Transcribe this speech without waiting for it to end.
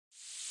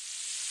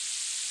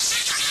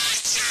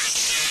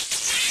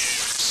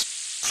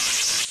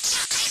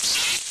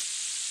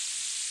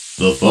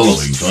The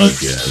following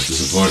podcast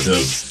is a part of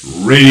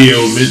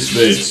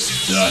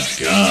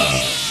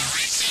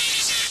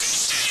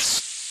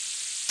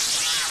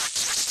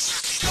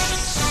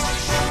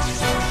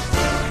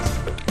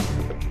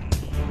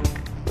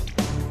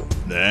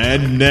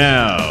And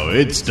now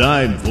it's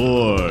time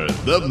for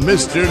the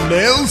Mr.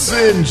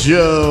 Nailsin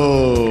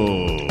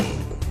Show.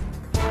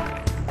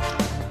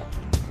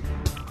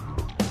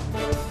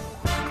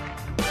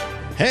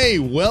 Hey,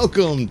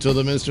 welcome to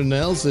the Mr.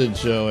 Nailsin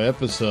Show,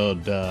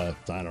 episode,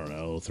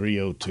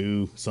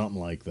 302, something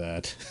like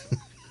that.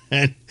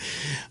 And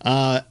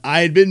I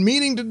had been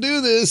meaning to do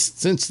this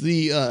since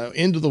the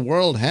end of the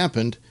world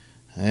happened,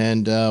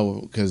 and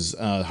because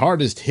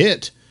hardest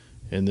hit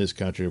in this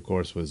country, of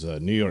course, was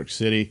New York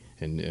City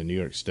and New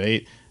York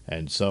State,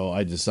 and so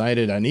I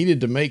decided I needed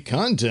to make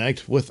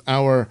contact with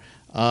our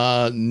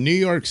New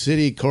York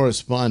City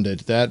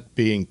correspondent, that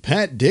being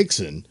Pat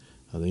Dixon,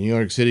 the New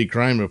York City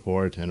Crime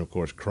Report, and of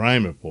course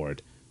Crime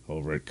Report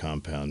over at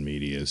Compound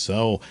Media.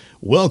 So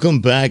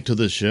welcome back to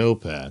the show,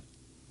 Pat.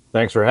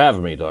 Thanks for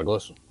having me,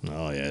 Douglas.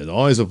 Oh yeah, it's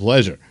always a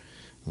pleasure.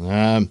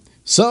 Are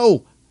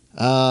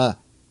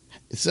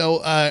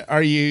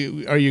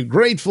you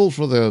grateful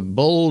for the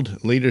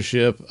bold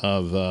leadership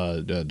of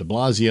de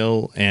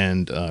Blasio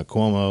and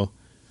Cuomo?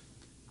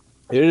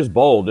 It is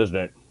bold, isn't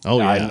it? Oh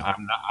yeah.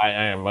 I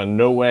am in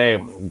no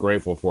way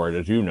grateful for it,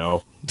 as you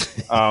know.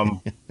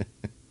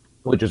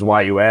 Which is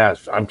why you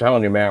asked. I'm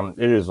telling you, man,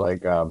 it is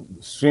like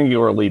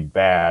singularly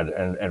bad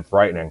and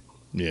frightening.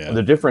 Yeah.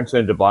 The difference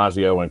in de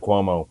Blasio and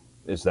Cuomo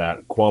is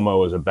that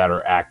Cuomo is a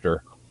better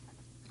actor,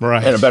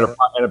 right, and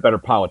a better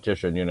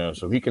politician. You know,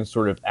 so he can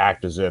sort of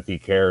act as if he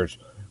cares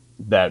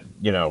that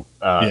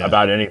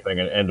about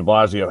anything. And de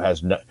Blasio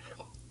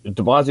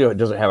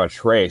doesn't have a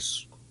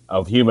trace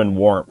of human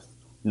warmth,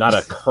 not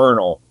a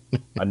kernel,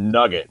 a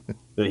nugget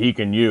that he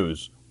can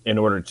use in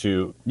order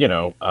to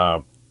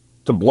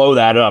to blow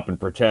that up and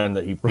pretend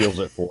that he feels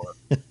it for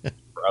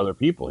other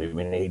people. I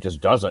mean, he just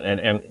doesn't.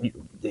 And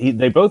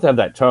they both have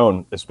that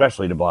tone,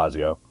 especially de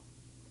Blasio.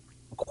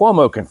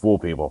 Cuomo can fool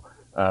people,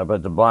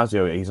 but de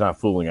Blasio, he's not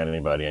fooling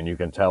anybody. And you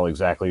can tell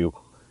exactly,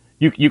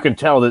 you can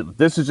tell that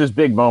this is his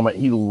big moment.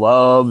 He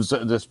loves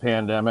this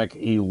pandemic.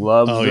 He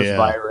loves this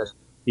virus.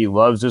 He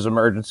loves his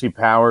emergency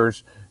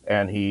powers,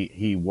 and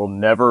he will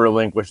never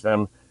relinquish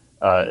them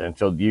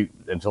until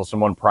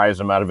someone pries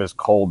them out of his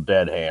cold,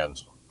 dead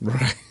hands.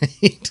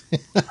 Right.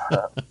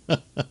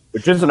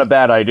 Which isn't a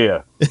bad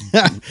idea.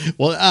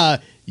 Well,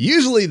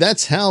 usually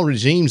that's how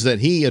regimes that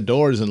he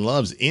adores and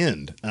loves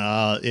end.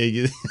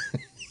 You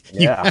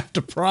have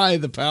to pry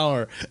the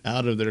power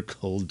out of their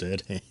cold,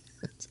 dead hands.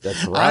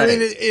 That's right. I mean,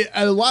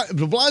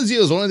 de Blasio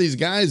is one of these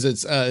guys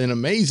that's an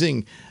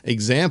amazing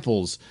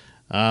examples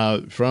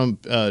from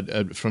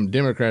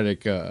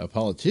Democratic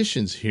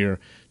politicians here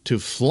to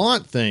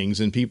flaunt things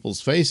in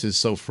people's faces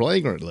so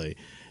flagrantly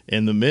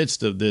in the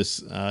midst of this,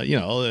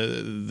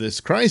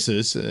 this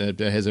crisis that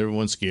has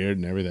everyone scared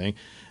and everything.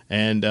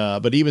 And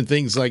but even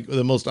things like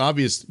the most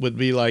obvious would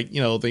be like,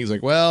 things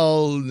like,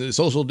 well,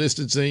 social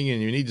distancing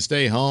and you need to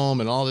stay home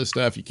and all this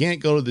stuff. You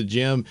can't go to the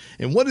gym.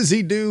 And what does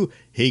he do?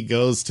 He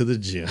goes to the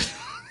gym.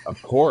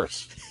 Of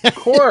course.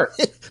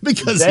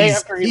 Because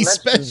he's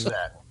special.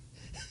 That.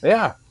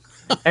 Yeah.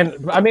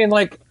 And I mean,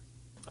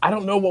 I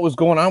don't know what was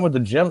going on with the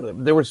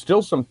gym. There were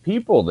still some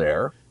people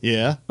there.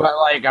 Yeah. But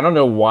I don't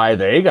know why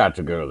they got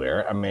to go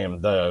there. I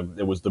mean,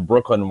 it was the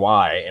Brooklyn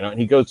Y, and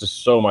he goes to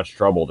so much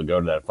trouble to go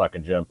to that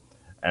fucking gym.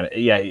 And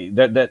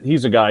that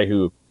he's a guy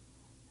who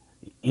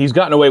he's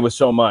gotten away with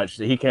so much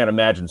that he can't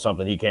imagine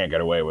something he can't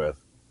get away with.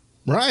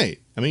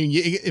 Right. I mean,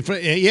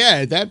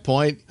 at that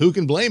point, who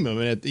can blame him?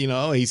 And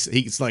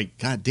he's like,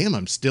 God damn,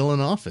 I'm still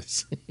in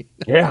office.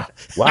 Yeah.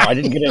 Wow. I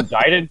didn't get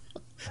indicted.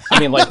 I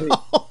mean,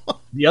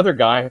 the other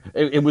guy,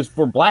 it was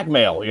for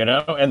blackmail,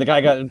 and the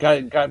guy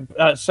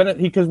got Senate.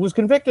 He was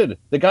convicted.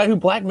 The guy who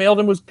blackmailed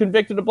him was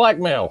convicted of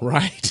blackmail.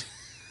 Right.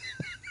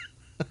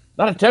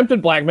 Not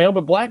attempted blackmail,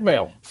 but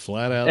blackmail.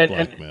 Flat out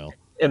blackmail.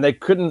 And they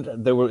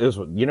couldn't.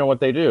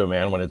 What they do,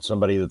 man, when it's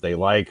somebody that they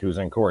like who's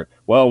in court.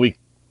 Well, he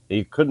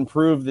couldn't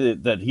prove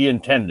that he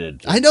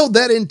intended. I know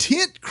that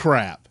intent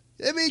crap.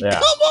 I mean,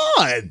 Come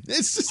on.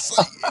 It's just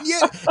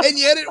and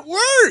yet it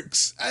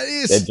works.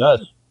 It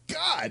does.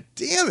 God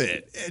damn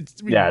it.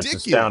 It's ridiculous. Yeah, it's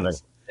astounding.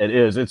 It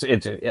is. It's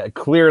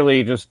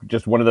clearly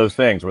just one of those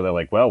things where they're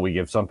like, well, we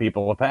give some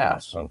people a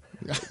pass. And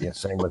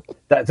same with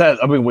that.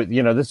 I mean,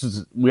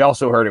 we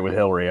also heard it with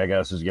Hillary, I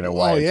guess, is,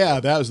 why. Oh,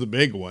 yeah, that was the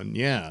big one.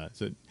 Yeah.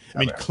 So,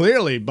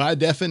 clearly, by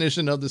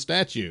definition of the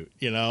statute,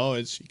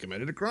 she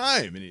committed a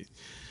crime. And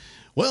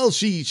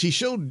she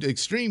showed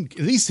extreme,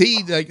 at least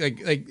he, like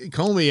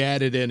Comey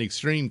added an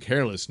extreme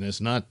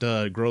carelessness, not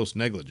gross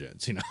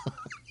negligence,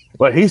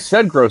 Well, he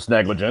said gross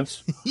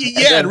negligence.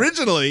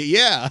 Originally,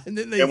 yeah. And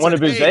then one of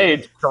his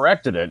aides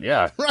corrected it,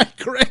 yeah. Right,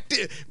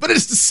 corrected. But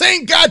it's the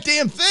same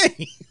goddamn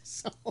thing.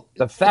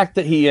 The fact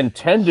that he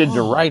intended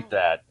to write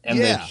that and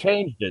they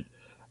changed it.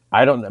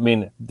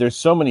 There's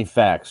so many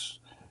facts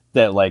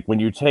that, when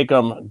you take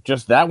them,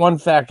 just that one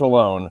fact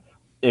alone,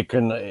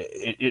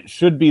 it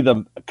should be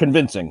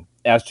convincing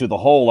as to the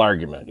whole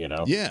argument, you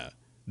know. Yeah.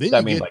 Then I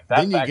you mean, get like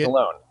that fact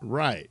alone.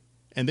 right.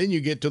 And then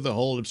you get to the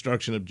whole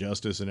obstruction of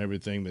justice and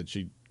everything that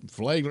she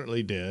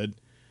flagrantly did,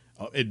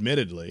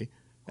 admittedly.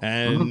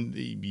 And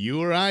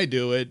you or I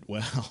do it,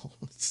 well,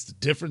 it's a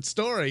different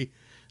story.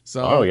 Oh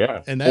So,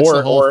 yeah, and that's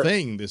the whole or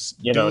thing. This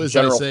you do know, as I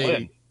General say.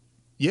 Flynn,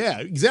 Yeah,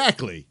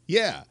 exactly.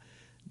 Yeah.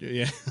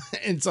 Yeah.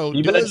 And so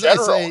even do a as I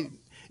general. say.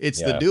 It's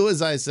the Yeah, do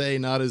as I say,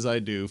 not as I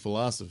do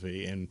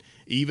philosophy. And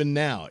even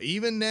now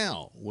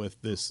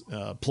with this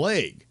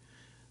plague,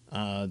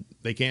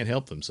 they can't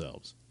help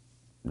themselves.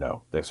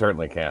 no, they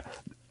certainly can't.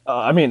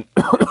 I mean,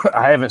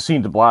 I haven't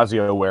seen De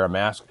Blasio wear a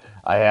mask.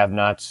 I have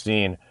not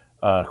seen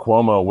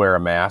Cuomo wear a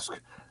mask.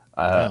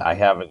 Wow. I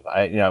haven't.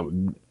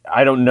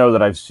 I don't know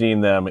that I've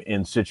seen them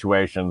in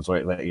situations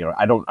like, you know.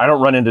 I don't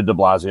run into De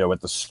Blasio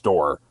at the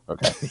store.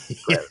 Okay,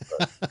 great.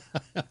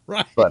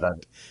 Right.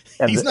 But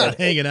He's not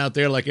hanging out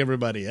there like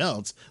everybody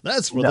else.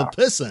 That's for the no,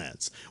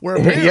 pissants. Where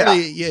yeah.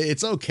 apparently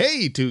it's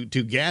okay to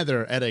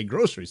gather at a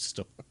grocery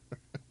store.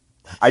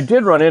 I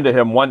did run into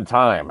him one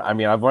time. I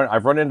mean, I've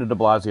run into De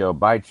Blasio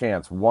by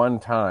chance one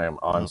time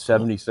on Uh-huh.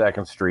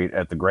 72nd Street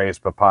at the Gray's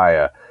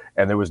Papaya,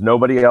 and there was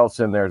nobody else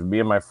in there. It was me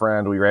and my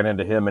friend. We ran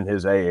into him and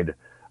his aide,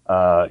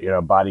 you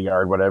know,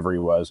 bodyguard, whatever he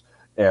was.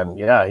 And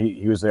yeah,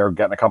 he was there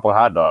getting a couple of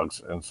hot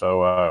dogs. And so,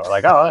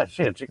 like, oh,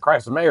 shit,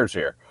 Christ, the mayor's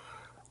here.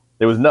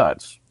 It was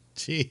nuts.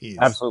 Jeez.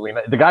 Absolutely.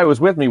 The guy who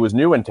was with me was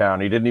new in town.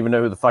 He didn't even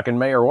know who the fucking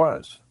mayor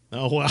was.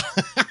 Oh, well.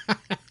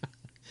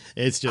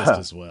 It's just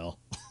as well.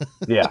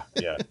 Yeah,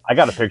 yeah. I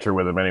got a picture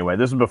with him anyway.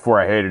 This is before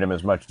I hated him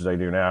as much as I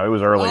do now. It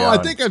was early Oh, on.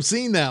 I think I've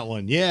seen that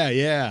one. Yeah,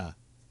 yeah.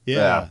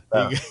 Yeah,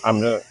 Yeah. I'm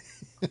the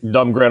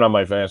dumb grin on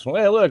my face. Well,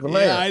 hey, look, the Yeah,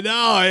 mayor. I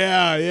know.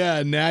 Yeah,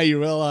 yeah. Now you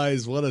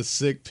realize what a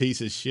sick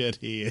piece of shit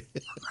he is.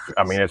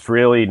 I mean, it's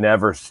really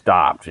never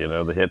stopped. You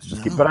know, the hits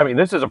just keep. But I No. mean,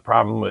 this is a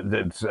problem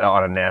that's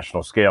on a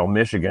national scale.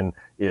 Michigan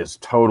is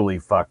totally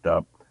fucked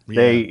up. Yeah.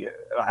 They,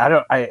 I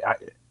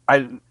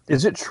don't,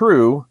 is it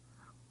true?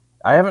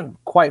 I haven't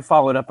quite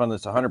followed up on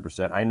this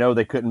 100%. I know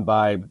they couldn't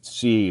buy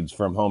seeds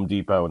from Home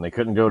Depot, and they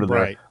couldn't go to the.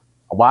 Right.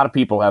 A lot of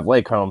people have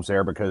lake homes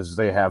there because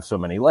they have so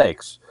many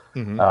lakes.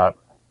 Mm-hmm.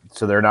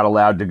 So they're not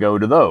allowed to go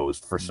to those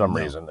for some No.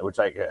 reason, which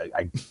I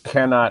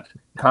cannot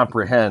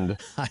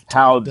comprehend I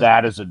how don't.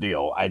 that is a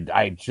deal.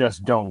 I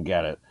just don't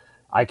get it.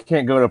 I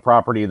can't go to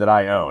property that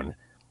I own.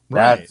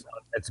 Right.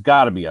 It's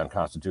got to be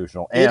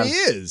unconstitutional. It And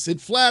is. It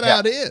flat yeah,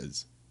 out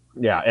is.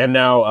 yeah. And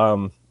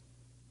now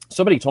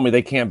somebody told me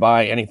they can't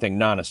buy anything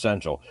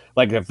non-essential.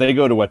 Like if they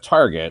go to a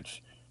Target,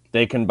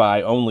 they can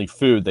buy only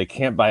food. They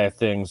can't buy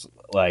things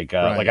like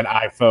Right. an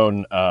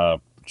iPhone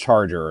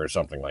charger or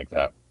something like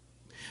that.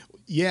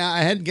 Yeah, I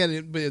hadn't get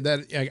it, but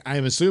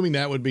I'm assuming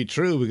that would be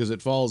true because it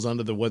falls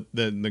under what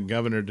the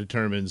governor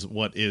determines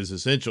what is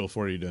essential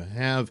for you to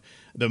have.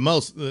 The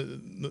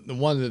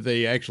one that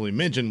they actually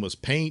mentioned was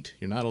paint.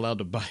 You're not allowed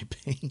to buy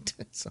paint.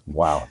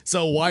 Wow.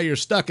 So while you're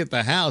stuck at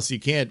the house, you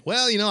can't.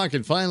 Well, I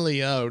can finally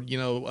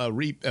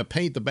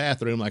paint the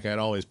bathroom like I'd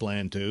always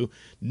planned to.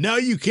 No,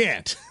 you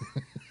can't.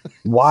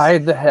 Why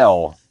the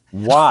hell?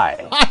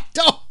 Why? I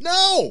don't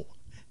know.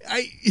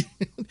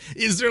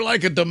 Is there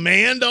like a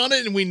demand on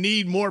it and we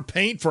need more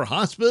paint for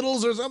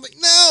hospitals or something?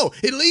 No,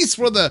 at least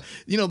for the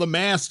the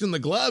masks and the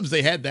gloves,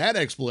 they had that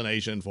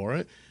explanation for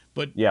it.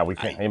 But Yeah, we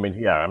can't. I mean,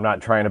 yeah, I'm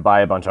not trying to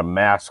buy a bunch of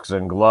masks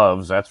and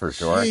gloves. That's for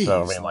sure.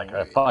 So I jeez, mean,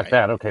 like, fuck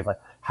that. Okay, fine.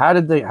 How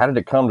did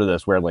it come to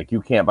this where like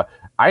you can't buy?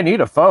 I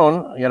need a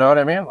phone. You know what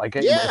I mean? Like,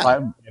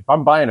 yeah, if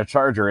I'm buying a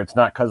charger, it's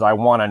not because I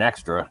want an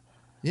extra.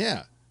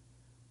 yeah,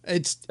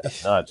 it's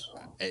That's nuts.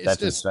 it's That's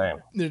just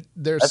insane.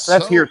 they're That's so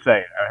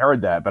hearsay. I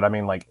heard that, but I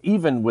mean, like,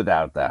 even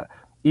without that,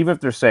 even if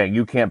they're saying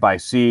you can't buy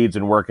seeds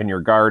and work in your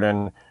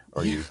garden,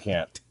 or yeah. you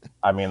can't,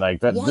 I mean,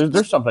 like that. What the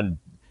There's something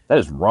that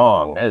is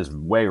wrong. That is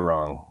way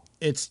wrong.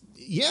 it's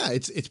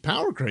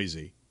power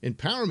crazy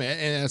empowerment,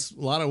 and that's a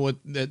lot of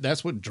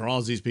that's what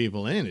draws these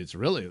people in. It's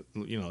really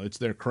it's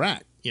their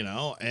crack,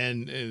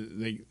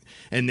 and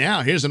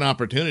now here's an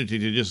opportunity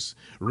to just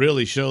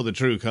really show the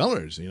true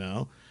colors,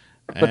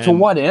 But to and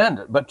what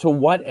end? But to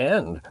what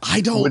end?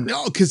 I don't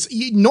know, because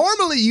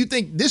normally you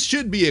think this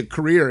should be a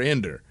career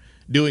ender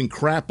doing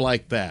crap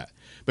like that.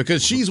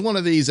 Because she's one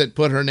of these that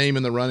put her name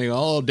in the running.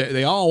 Oh,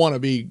 they all want to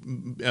be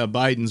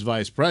Biden's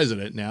vice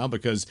president now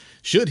because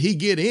should he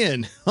get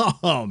in,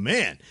 oh,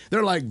 man,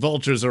 they're like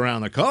vultures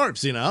around the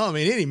corpse, I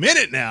mean, any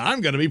minute now,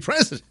 I'm going to be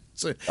president.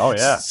 Oh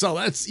yeah. So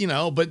that's,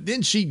 but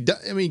then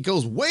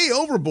goes way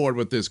overboard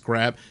with this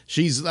crap.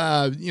 She's,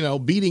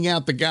 beating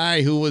out the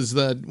guy who was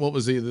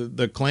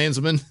the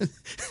Klansman,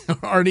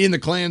 already in the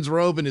Klan's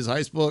robe in his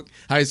high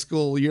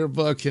school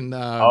yearbook. And,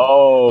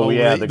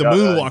 yeah. the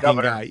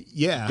moonwalking guy.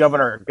 Yeah.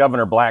 Governor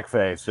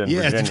Blackface in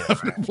Yeah, Virginia.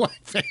 Governor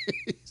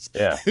Blackface.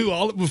 Yeah.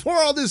 who before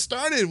all this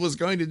started was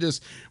going to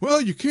just,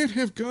 well, you can't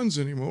have guns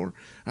anymore.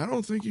 I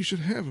don't think you should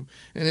have them.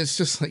 And it's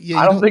just like, yeah,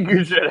 I don't think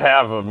you should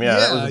have them. Yeah,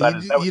 yeah,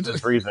 that was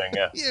his reasoning.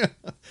 Yeah. yeah.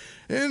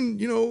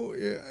 And,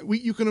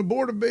 you can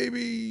abort a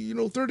baby,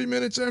 30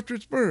 minutes after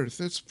its birth.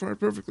 That's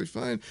perfectly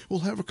fine.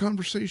 We'll have a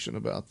conversation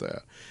about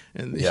that.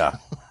 And yeah,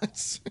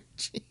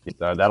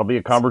 that'll be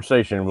a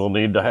conversation we'll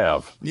need to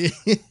have. Yeah.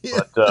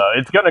 But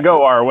it's going to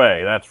go our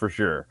way. That's for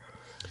sure.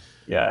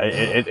 Yeah.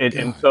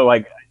 And so,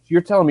 like,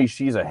 you're telling me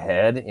she's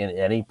ahead in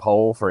any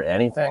poll for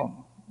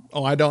anything?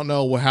 Oh, I don't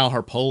know how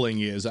her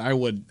polling is.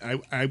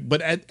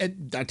 But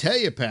I tell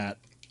you, Pat,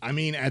 I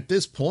mean, at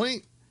this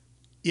point,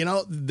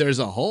 there's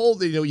a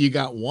whole, you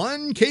got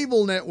one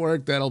cable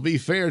network that'll be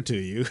fair to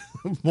you,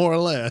 more or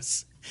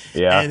less.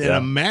 Yeah. And then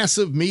a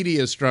massive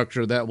media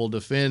structure that will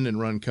defend and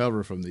run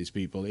cover from these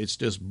people. It's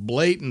just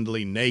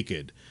blatantly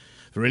naked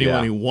for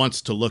anyone who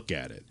wants to look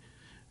at it.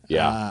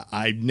 Yeah.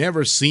 I've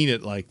never seen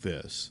it like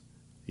this.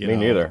 Me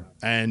neither.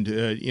 And,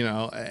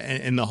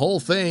 and the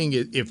whole thing,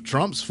 if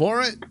Trump's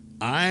for it,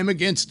 I'm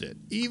against it.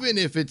 Even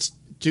if it's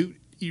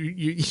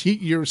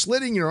you're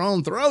slitting your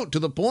own throat to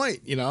the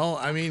point,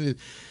 I mean,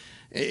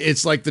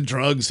 it's like the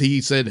drugs.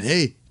 He said,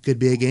 hey, could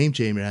be a game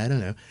changer. I don't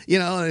know.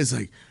 And it's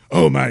like,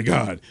 oh my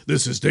God,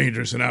 this is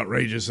dangerous and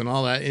outrageous and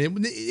all that.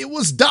 And it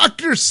was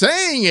doctors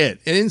saying it.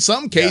 And in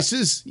some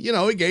cases,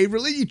 it gave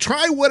relief. You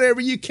try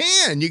whatever you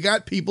can. You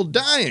got people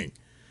dying.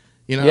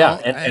 Yeah,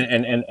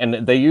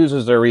 and they use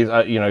as their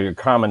reason, your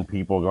common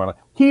people going,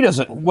 he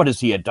doesn't, what is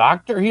he, a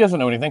doctor? He doesn't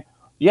know anything.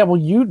 Yeah, well,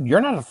 you're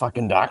not a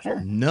fucking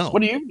doctor. No.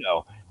 What do you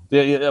know?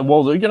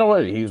 Well, you know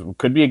what? He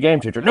could be a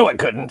game changer. No, it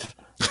couldn't.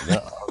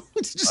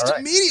 It's just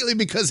immediately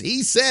because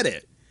he said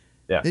it.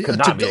 Yeah, could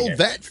not to go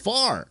that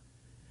far.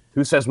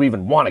 Who says we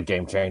even want a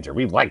game changer?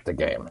 We like the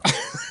game.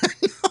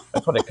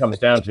 That's what it comes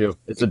down to.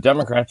 It's the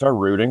Democrats are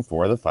rooting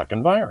for the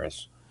fucking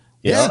virus.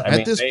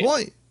 At this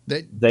point.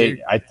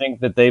 I think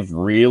that they've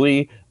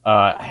really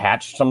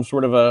hatched some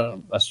sort of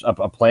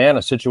a plan,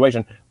 a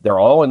situation. They're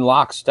all in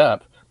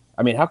lockstep.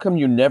 I mean, how come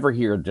you never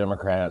hear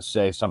Democrats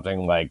say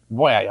something like,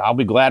 boy, I'll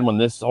be glad when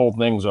this whole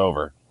thing's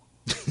over.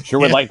 Sure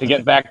would like to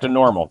get back to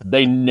normal.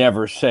 They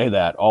never say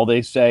that. All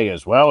they say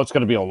is, well, it's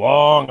going to be a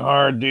long,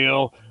 hard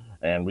deal,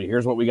 and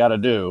here's what we got to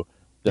do.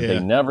 They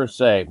never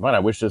say, man, I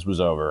wish this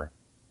was over.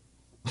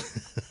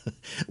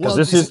 Because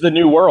this is the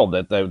new world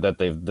that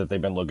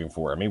they've been looking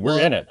for. I mean,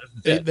 we're in it.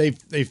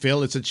 They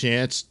feel it's a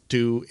chance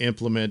to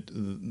implement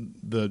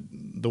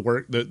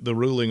the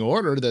ruling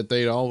order that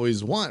they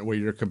always want, where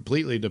you're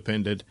completely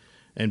dependent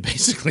and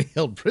basically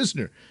held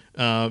prisoner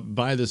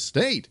by the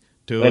state.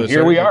 And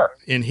here we are.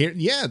 And here,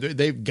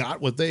 they've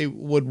got what they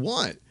would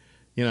want,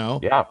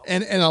 Yeah.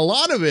 And a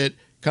lot of it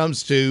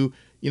comes to,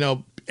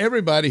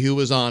 everybody who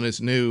was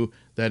honest knew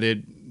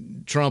that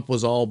Trump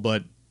was all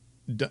but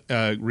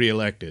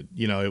reelected.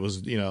 It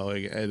was,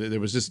 there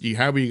was just,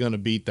 how are you going to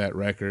beat that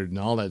record and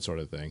all that sort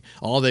of thing?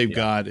 All they've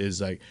got is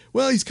like,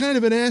 well, he's kind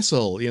of an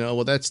asshole.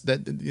 Well,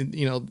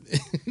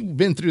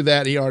 been through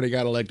that. He already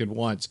got elected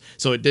once,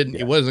 so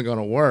it wasn't going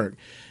to work.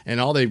 And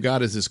all they've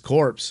got is his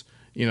corpse,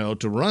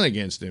 to run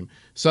against him.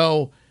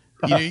 So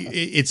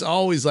it's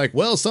always like,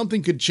 well,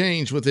 something could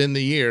change within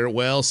the year.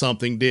 Well,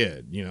 something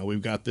did.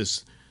 We've got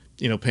this,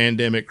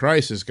 pandemic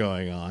crisis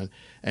going on.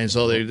 And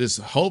so they just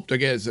hoped, I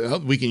guess,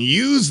 we can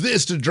use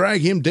this to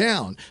drag him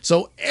down.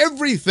 So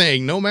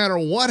everything, no matter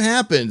what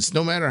happens,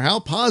 no matter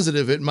how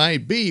positive it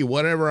might be,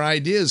 whatever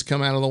ideas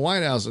come out of the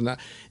White House, and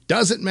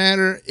doesn't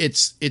matter.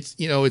 It's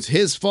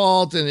his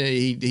fault, and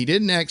he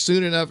didn't act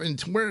soon enough. And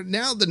where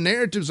now the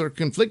narratives are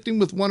conflicting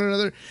with one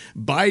another.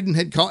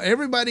 Biden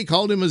everybody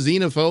called him a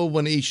xenophobe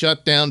when he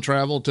shut down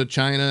travel to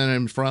China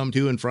and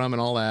to and from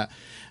and all that.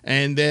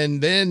 And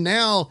then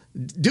now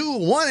do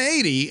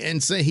 180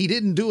 and say he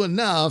didn't do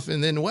enough.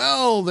 And then,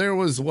 well, there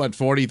was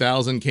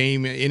 40,000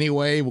 came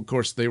anyway. Of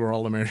course, they were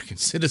all American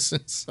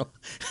citizens. So,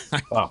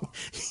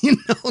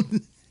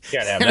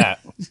 can't have that.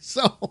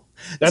 So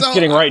that's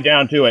getting right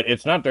down to it.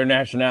 It's not their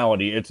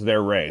nationality; it's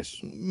their race.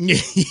 Yeah,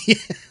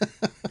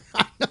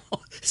 I know.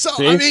 So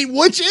see? I mean,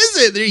 which is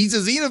it? He's a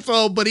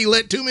xenophobe, but he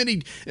let too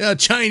many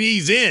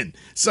Chinese in.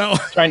 So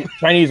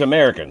Chinese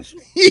Americans.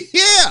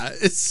 Yeah.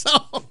 So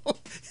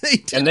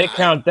they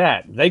count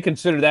that. They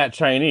consider that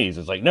Chinese.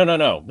 It's like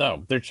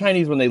no. They're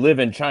Chinese when they live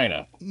in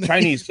China.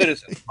 Chinese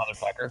citizens,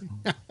 motherfucker.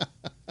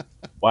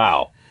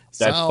 Wow.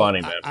 That's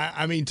funny, man.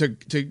 I mean, to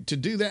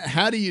do that,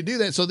 how do you do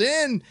that? So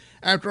then,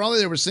 after all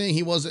they were saying,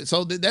 he wasn't.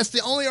 So that's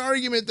the only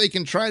argument they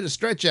can try to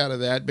stretch out of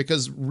that,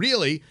 because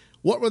really,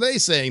 what were they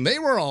saying? They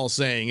were all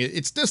saying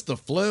it's just the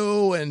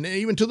flu, and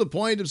even to the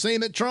point of saying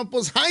that Trump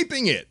was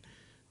hyping it.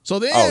 So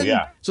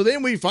then, so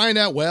then we find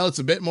out, well, it's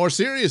a bit more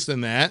serious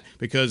than that,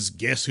 because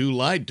guess who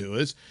lied to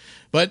us?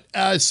 But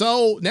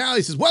so now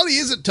he says, well, he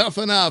isn't tough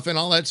enough and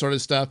all that sort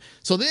of stuff.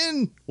 So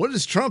then what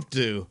does Trump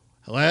do?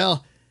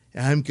 Well,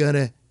 I'm going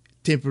to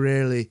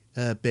temporarily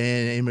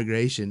ban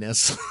immigration. Now,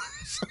 so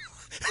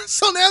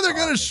now they're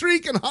going to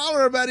shriek and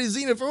holler about his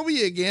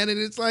xenophobia again. And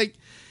it's like,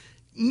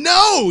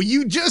 no,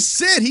 you just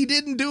said he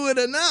didn't do it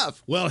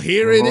enough. Well,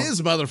 here it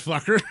is,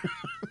 motherfucker.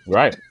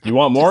 Right. You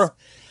want more?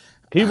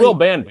 He will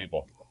ban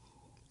people.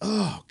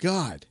 Oh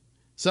God.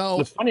 So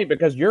it's funny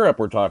because Europe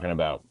we're talking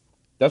about.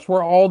 That's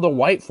where all the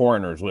white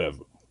foreigners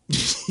live.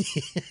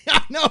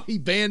 I know he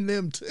banned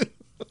them too.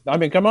 I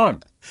mean, come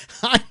on.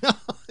 I know.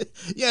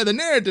 Yeah, the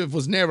narrative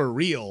was never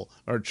real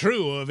or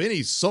true of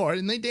any sort,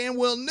 and they damn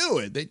well knew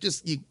it. They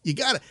just you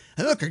gotta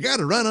look. I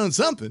gotta run on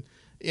something,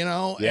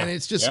 and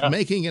it's just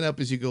making it up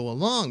as you go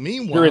along.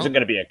 Meanwhile, there isn't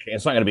going to be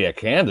it's not going to be a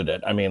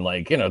candidate. I mean,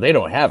 like they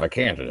don't have a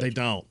candidate. They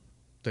don't.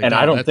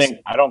 I don't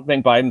think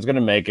Biden's going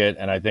to make it,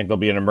 and I think there'll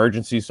be an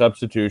emergency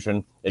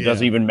substitution. It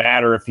doesn't even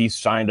matter if he's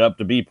signed up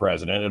to be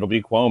president; it'll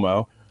be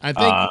Cuomo. I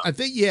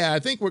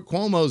think what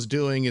Cuomo's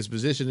doing is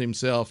positioning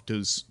himself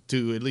to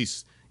at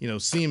least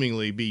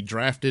seemingly be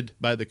drafted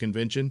by the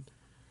convention.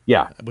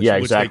 Yeah,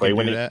 exactly.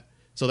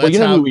 So that's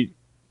how.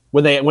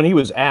 When he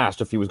was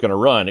asked if he was going to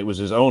run, it was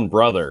his own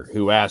brother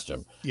who asked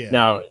him. Yeah.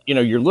 Now,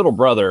 your little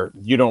brother,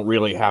 you don't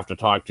really have to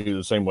talk to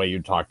the same way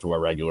you talk to a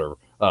regular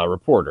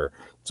reporter.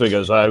 So he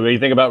goes, what do you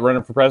think about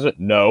running for president?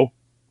 No.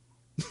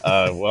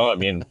 Well, I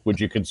mean, would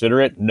you consider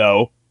it?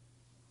 No.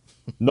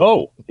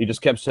 No. He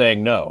just kept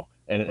saying no.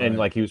 And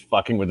like he was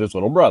fucking with his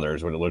little brother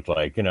is what it looked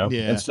like,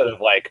 instead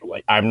of like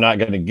I'm not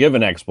going to give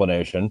an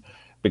explanation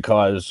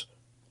because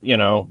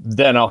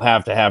then I'll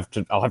have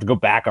to go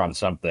back on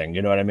something,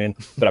 you know what I mean?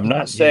 But I'm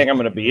not saying I'm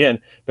going to be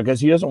in because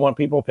he doesn't want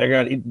people picking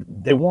on.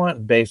 They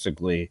want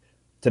basically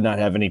to not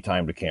have any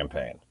time to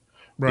campaign,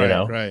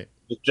 right? Right.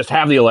 Just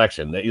have the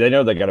election. They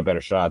know they got a better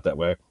shot that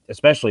way,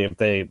 especially if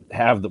they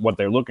have what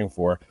they're looking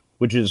for,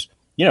 which is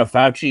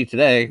Fauci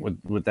today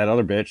with that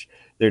other bitch.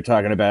 They're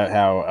talking about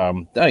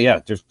how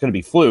there's going to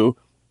be flu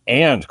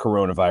and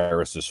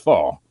coronavirus this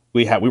fall.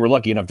 We were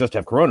lucky enough just to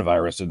have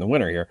coronavirus in the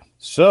winter here.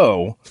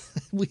 So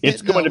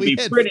it's going to be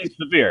pretty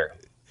severe.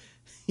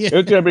 Yeah.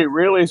 It's going to be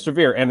really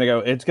severe. And they go,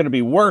 it's going to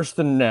be worse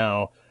than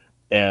now.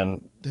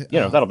 And,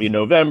 that'll be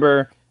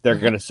November. They're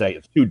going to say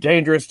it's too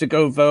dangerous to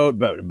go vote,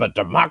 but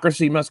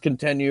democracy must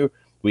continue.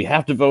 We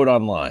have to vote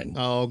online.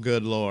 Oh,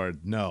 good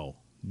Lord. No.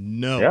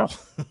 Yeah.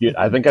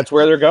 I think that's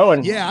where they're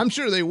going. Yeah, I'm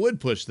sure they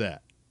would push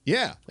that.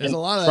 Yeah. There's a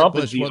lot of Trump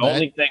that push is the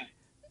only thing.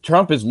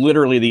 Trump is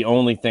literally the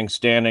only thing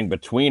standing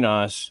between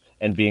us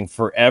and being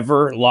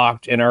forever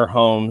locked in our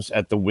homes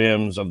at the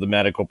whims of the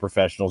medical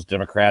professionals,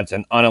 Democrats,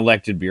 and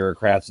unelected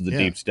bureaucrats of the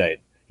deep state.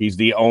 He's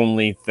the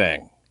only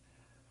thing.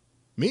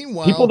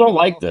 Meanwhile, people don't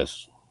like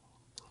this.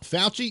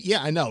 Fauci,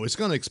 I know it's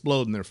going to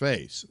explode in their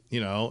face.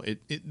 I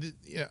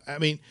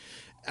mean,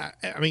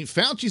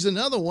 Fauci's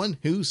another one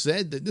who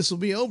said that this will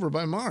be over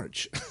by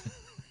March.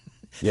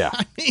 Yeah.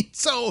 I mean,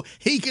 so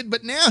he could,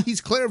 but now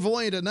he's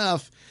clairvoyant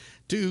enough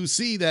to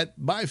see that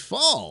by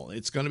fall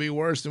it's going to be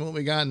worse than what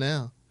we got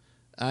now.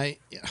 I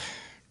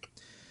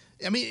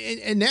mean,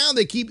 and now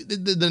they keep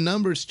the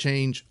numbers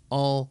change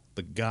all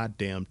the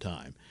goddamn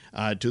time.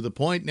 To the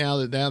point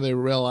now they're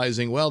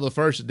realizing, well, the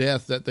first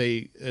death that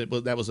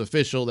that was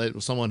official, that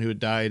was someone who had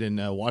died in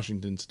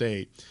Washington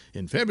State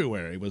in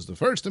February, was the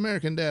first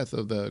American death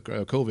of the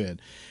COVID.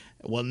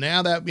 Well,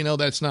 now that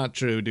that's not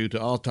true due to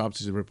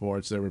autopsy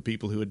reports. There were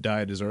people who had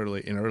died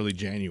in early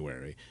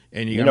January,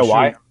 and you know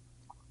why?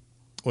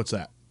 What's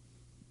that?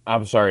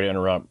 I'm sorry to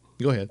interrupt.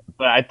 Go ahead.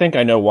 But I think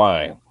I know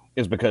why.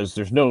 Is because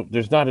there's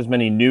not as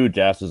many new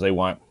deaths as they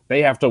want.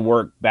 They have to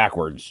work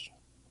backwards.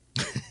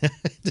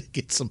 To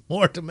get some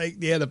more to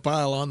make the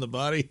pile on the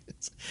body.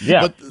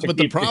 Yeah, but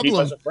the problem, keep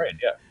us afraid,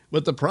 yeah.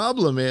 But the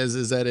problem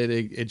is that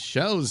it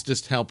shows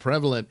just how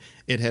prevalent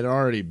it had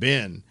already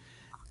been,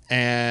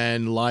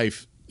 and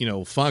life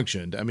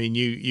functioned. I mean,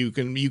 you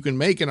can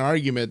make an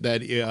argument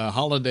that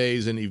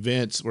holidays and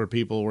events where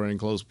people were in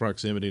close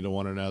proximity to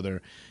one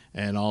another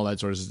and all that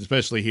sort of stuff,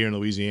 especially here in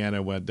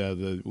Louisiana,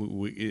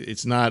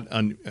 it's not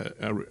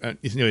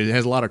it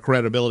has a lot of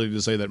credibility to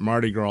say that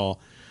Mardi Gras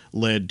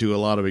led to a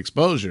lot of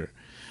exposure.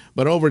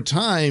 But over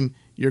time,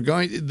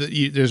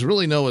 there's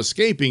really no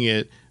escaping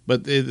it.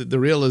 But the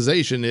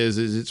realization is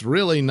it's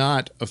really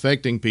not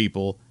affecting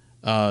people,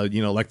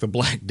 like the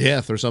Black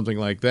Death or something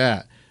like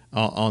that,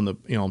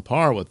 on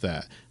par with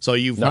that. So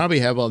you probably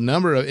have a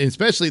number of,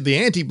 especially the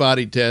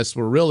antibody tests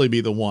will really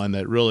be the one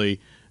that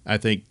really, I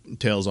think,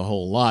 tells a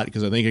whole lot,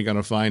 because I think you're going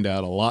to find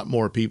out a lot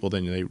more people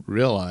than they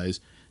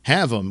realize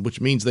have them,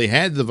 which means they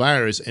had the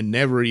virus and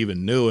never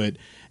even knew it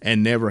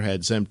and never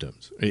had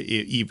symptoms,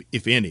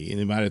 if any. And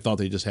they might have thought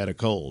they just had a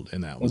cold,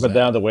 and that was. But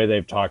now the way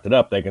they've talked it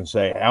up, they can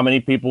say, how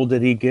many people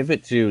did he give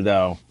it to,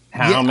 though?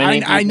 How many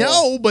people? I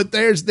know, but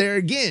there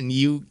again.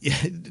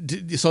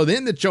 So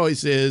then the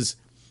choice is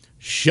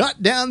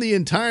shut down the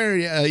entire,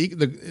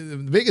 the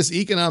biggest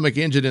economic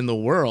engine in the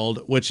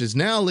world, which is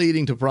now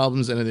leading to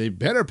problems, and they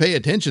better pay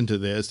attention to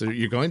this.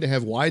 You're going to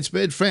have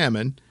widespread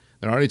famine.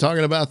 They're already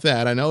talking about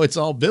that. I know it's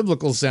all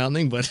biblical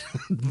sounding, but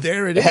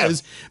there it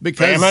is,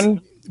 because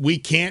famine? We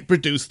can't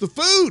produce the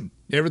food.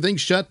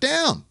 Everything's shut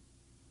down.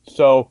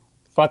 So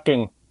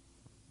fucking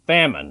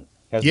famine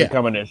has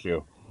become an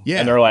issue. Yeah.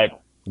 And they're like,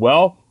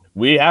 well,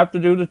 we have to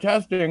do the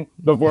testing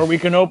before we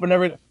can open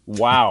everything.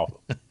 Wow.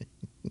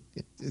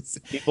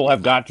 People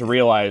have got to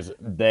realize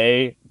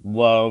they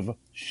love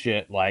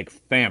shit like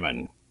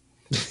famine.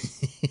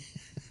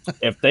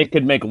 If they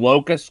could make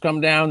locusts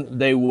come down,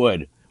 they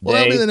would. Well,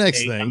 that'll be They the next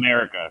hate thing.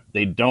 America.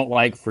 They don't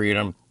like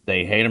freedom.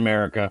 They hate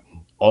America.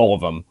 All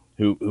of them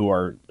who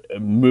are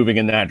moving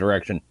in that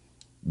direction.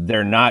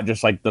 They're not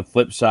just like the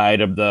flip side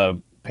of the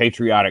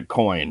patriotic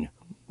coin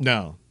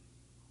No.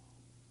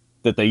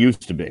 that they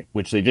used to be,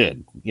 which they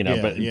did,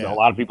 Yeah, but a yeah.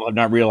 lot of people have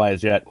not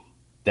realized yet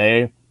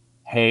they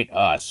hate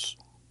us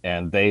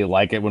and they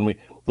like it when we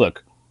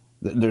look.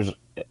 There's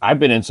I've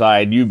been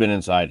inside, you've been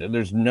inside.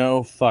 There's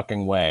no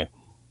fucking way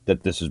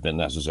that this has been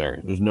necessary.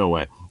 There's no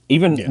way.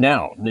 Even Yeah.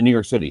 now in New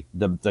York City,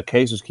 the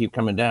cases keep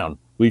coming down.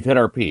 We've hit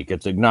our peak.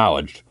 It's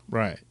acknowledged.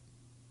 Right.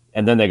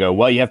 And then they go,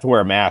 well, you have to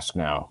wear a mask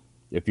now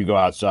if you go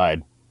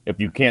outside. If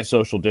you can't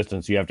social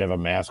distance, you have to have a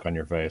mask on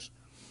your face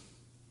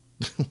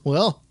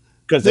Well,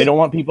 because they don't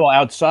want people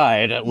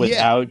outside yeah.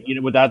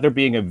 without there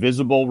being a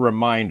visible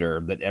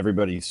reminder that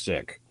everybody's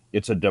sick.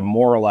 It's a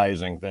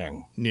demoralizing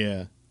thing.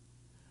 Yeah.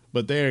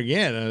 But there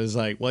again, I was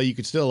like, well, you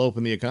could still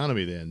open the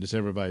economy then. Just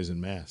everybody's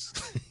in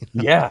masks.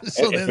 Yeah,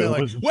 So then if they're it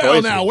like, was a well,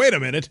 choice. now, wait a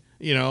minute.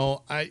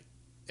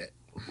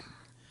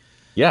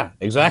 Yeah,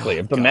 exactly.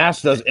 If the God.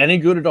 mask does any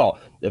good at all,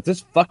 if this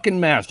fucking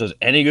mask does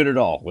any good at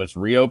all, let's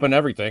reopen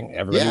everything.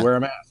 Everybody Yeah. wear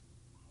a mask.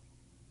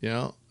 You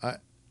know,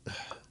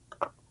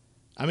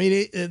 I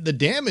mean, the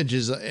damage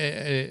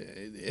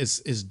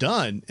is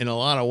done in a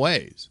lot of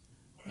ways.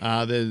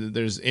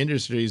 There's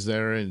industries that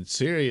are in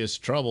serious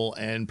trouble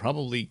and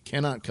probably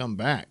cannot come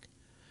back.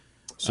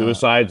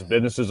 Suicides,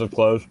 businesses have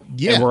closed,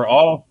 Yeah, and we're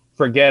all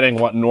forgetting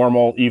what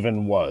normal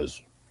even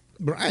was.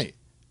 right.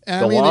 I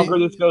The mean, longer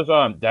this goes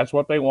on, that's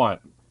what they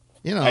want.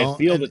 I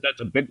feel and that that's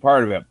a big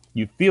part of it.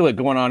 You feel it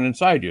going on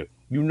inside you.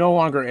 You no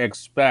longer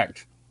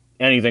expect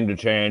anything to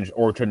change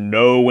or to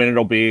know when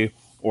it'll be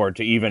or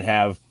to even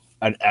have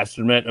an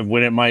estimate of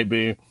when it might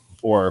be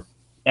or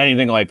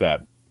anything like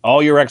that.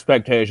 All your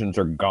expectations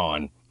are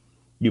gone.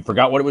 You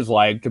forgot what it was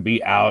like to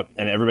be out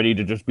and everybody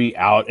to just be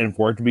out and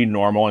for it to be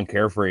normal and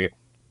carefree.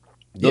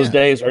 Those yeah,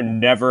 days are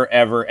never,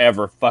 ever,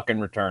 ever fucking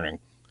returning.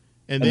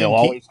 and And they'll then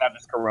always have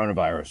this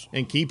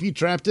coronavirus. keep you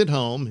trapped at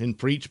home and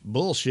preach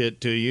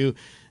bullshit to you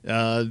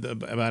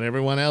about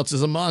everyone else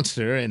is a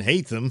monster and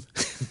hate them.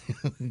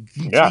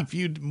 Yeah. Keep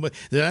you.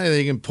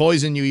 They can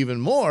poison you even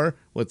more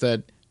with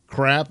that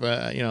crap.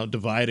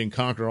 Divide and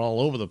conquer all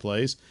over the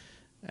place.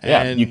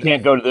 Yeah, you And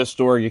can't go to this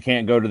store. You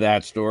can't go to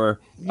that store.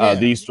 yeah,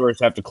 These stores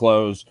have to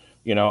close.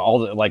 All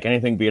the like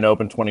anything being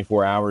open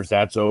 24 hours,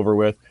 that's over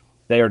with.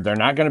 They're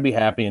not going to be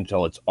happy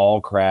until it's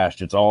all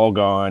crashed. It's all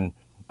gone.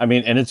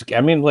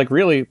 Like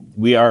really,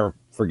 we are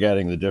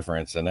forgetting the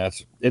difference, and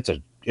it's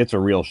a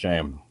real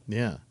shame.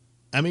 yeah.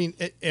 I mean,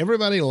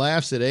 everybody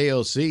laughs at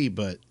AOC,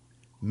 but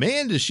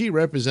man, does she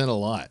represent a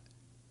lot.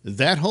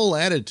 That whole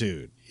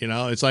attitude,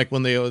 it's like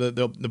when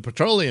the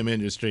petroleum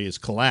industry is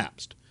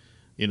collapsed,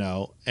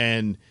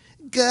 and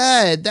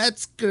good,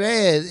 that's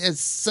great.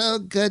 It's so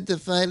good to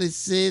finally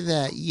see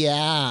that.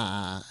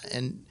 Yeah.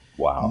 And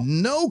Wow.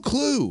 no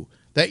clue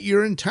that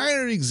your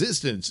entire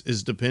existence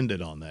is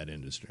dependent on that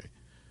industry.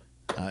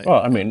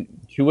 Well,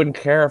 she wouldn't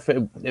care if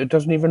it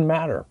doesn't even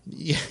matter.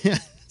 Yeah,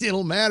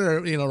 it'll matter,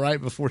 right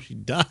before she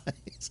dies.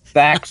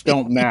 Facts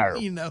don't matter.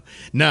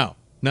 No,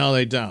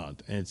 they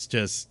don't. It's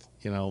just,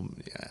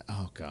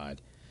 oh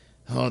God,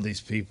 oh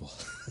these people.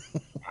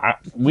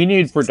 We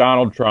need for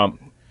Donald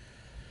Trump.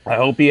 I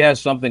hope he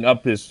has something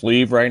up his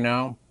sleeve right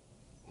now.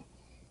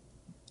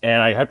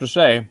 And I have to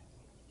say,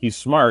 he's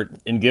smart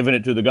in giving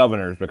it to the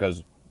governors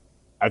because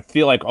I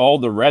feel like all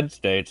the red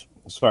states.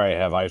 Sorry, I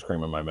have ice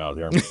cream in my mouth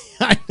here.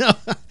 I know.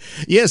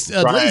 Yes,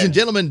 ladies Right. and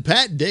gentlemen,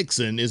 Pat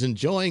Dixon is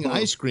enjoying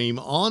ice cream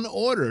on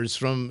orders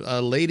from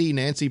Lady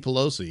Nancy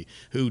Pelosi,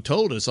 who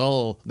told us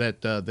all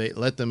that they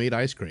let them eat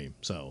ice cream.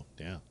 So,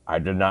 yeah. I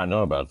did not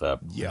know about that.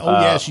 Yeah. Oh,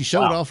 yeah. She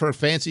showed Wow. off her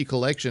fancy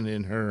collection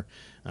in her,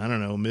 I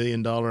don't know, $1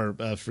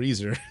 million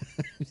freezer.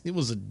 It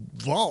was a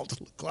vault.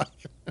 It looked like.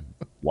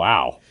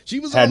 Wow. She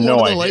was Had on no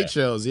one of the idea. late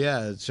shows.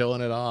 Yeah,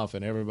 showing it off,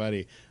 and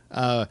everybody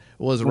was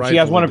Well, right. she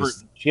has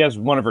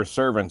one of her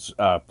servants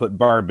put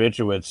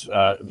barbiturates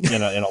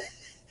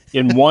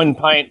in one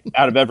pint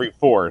out of every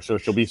 4, so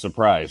she'll be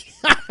surprised.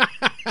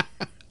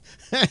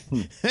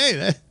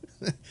 Hey,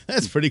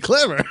 that's pretty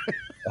clever.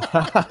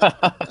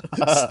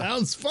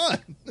 Sounds fun.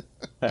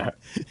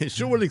 It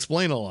sure would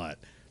explain a lot.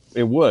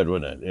 It would,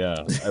 wouldn't it?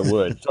 Yeah, I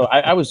would. So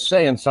I was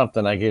saying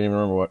something. I can't even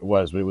remember what it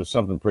was, but it was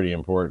something pretty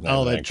important.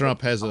 I That think.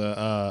 Trump has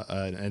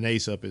an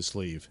ace up his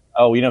sleeve.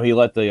 Oh, he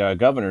let the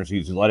governors.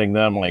 He's letting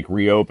them like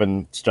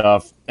reopen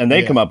stuff, and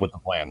they Yeah. come up with the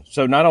plan.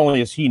 So not only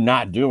is he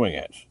not doing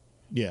it,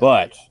 Yeah.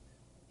 but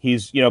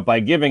he's by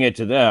giving it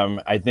to them.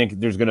 I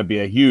think there's going to be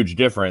a huge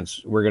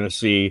difference. We're going to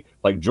see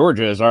like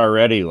Georgia is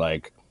already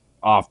like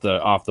off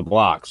the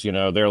blocks.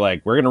 They're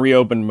like we're going to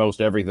reopen most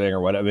everything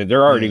or whatever.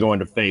 They're already going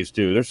to phase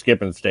 2. They're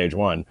skipping stage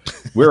 1.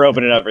 We're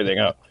opening everything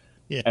up.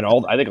 Yeah. And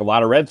I think a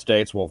lot of red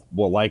states will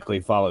likely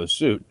follow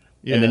suit.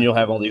 Yeah. And then you'll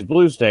have all these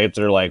blue states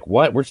that are like,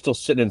 what? We're still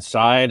sitting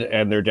inside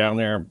and they're down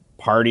there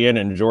partying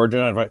in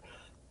Georgia. And like,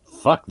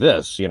 fuck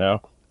this, It'll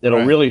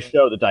Right. really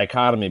show the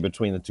dichotomy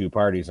between the two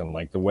parties and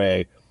like the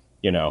way,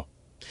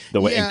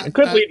 The way Yeah, it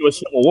could lead to a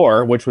civil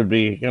war, which would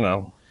be,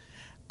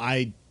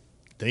 I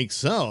think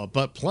so.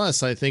 But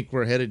plus, I think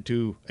we're headed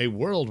to a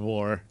world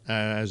war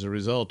as a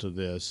result of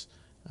this.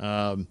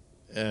 Down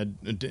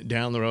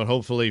the road,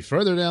 hopefully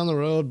further down the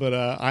road, but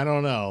I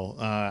don't know.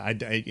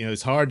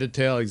 It's hard to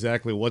tell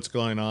exactly what's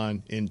going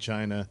on in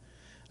China.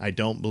 I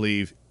don't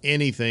believe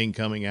anything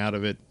coming out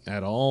of it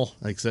at all,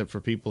 except for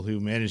people who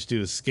manage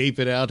to escape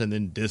it out and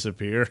then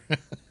disappear.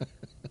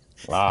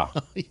 ah,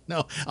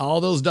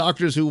 All those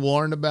doctors who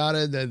warned about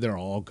it, they're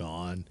all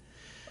gone.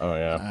 oh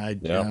yeah,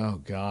 yeah.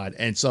 Oh God!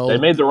 And They so,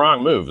 made the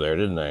wrong move there,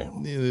 didn't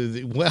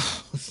they?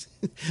 well,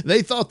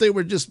 they thought they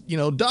were just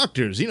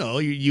doctors.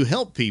 You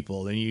help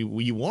people and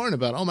you warn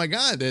about. Oh my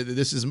God,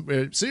 this is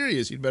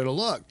serious. You'd better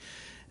look.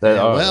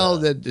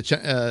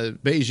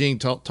 Beijing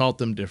taught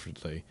them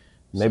differently.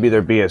 Maybe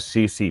there'd be a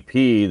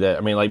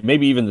CCP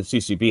maybe even the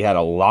CCP had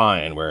a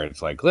line where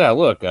it's like, yeah,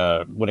 look,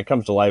 when it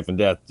comes to life and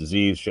death,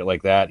 disease, shit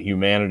like that,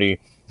 humanity,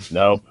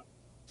 nope,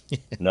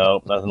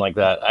 nope, nothing like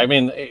that. I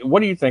mean,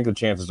 what do you think the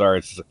chances are?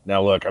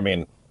 Now, look, I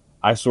mean,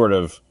 I sort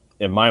of,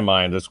 in my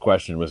mind, this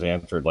question was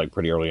answered like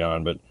pretty early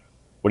on, but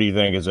what do you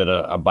think? Is it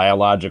a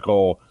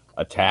biological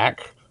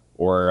attack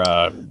or,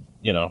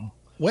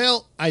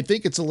 Well, I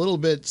think it's a little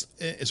bit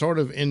sort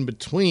of in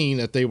between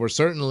that they were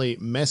certainly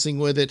messing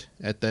with it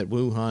at that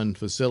Wuhan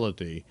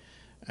facility.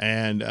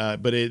 And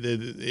but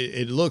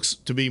it looks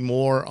to be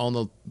more on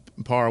the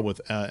par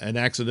with an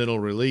accidental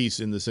release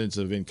in the sense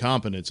of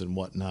incompetence and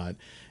whatnot.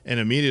 And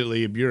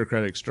immediately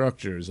bureaucratic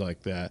structures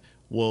like that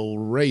will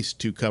race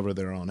to cover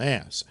their own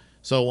ass.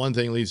 So one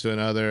thing leads to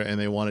another, and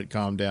they want it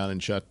calmed down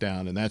and shut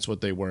down, and that's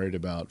what they worried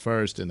about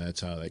first, and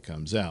that's how that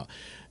comes out.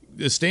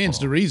 It stands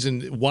to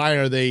reason. Why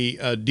are they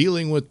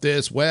dealing with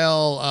this?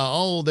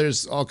 Well,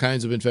 there's all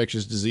kinds of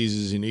infectious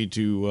diseases. You need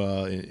to,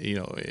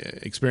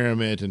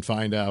 experiment and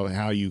find out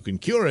how you can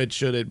cure it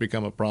should it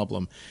become a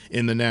problem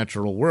in the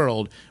natural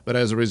world. But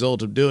as a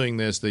result of doing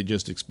this, they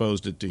just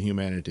exposed it to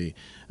humanity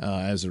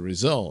as a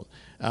result.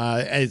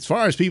 As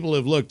far as people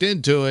have looked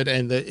into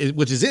it,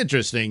 which is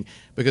interesting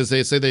because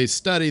they say they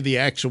study the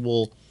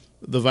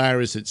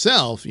virus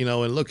itself,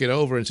 and look it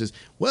over and says,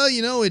 well,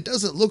 it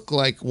doesn't look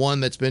like one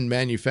that's been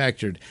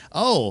manufactured.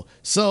 Oh,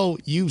 so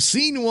you've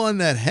seen one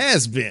that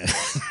has been.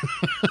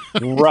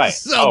 Right.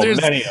 So there's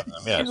many of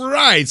them, yes.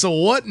 Right. So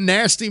what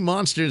nasty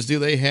monsters do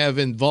they have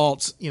in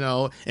vaults,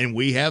 and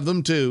we have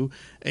them too.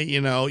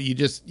 You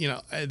just,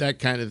 that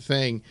kind of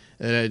thing.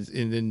 And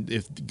then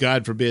if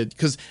God forbid,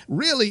 because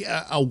really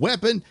a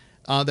weapon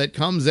that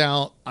comes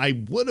out,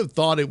 I would have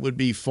thought it would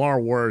be far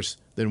worse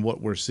than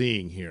what we're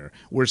seeing here.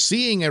 We're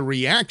seeing a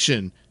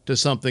reaction to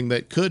something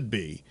that could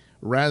be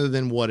rather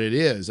than what it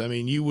is. I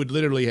mean, you would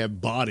literally have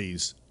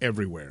bodies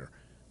everywhere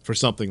for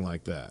something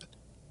like that.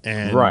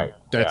 And right.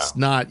 That's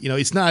not,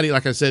 it's not,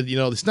 like I said,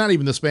 it's not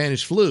even the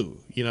Spanish flu,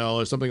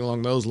 or something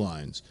along those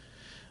lines.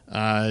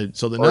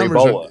 So the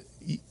numbers Ebola.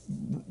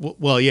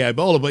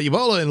 Ebola, but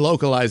Ebola in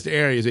localized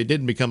areas, it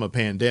didn't become a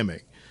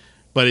pandemic.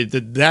 But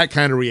that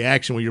kind of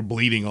reaction where you're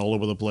bleeding all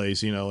over the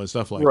place, and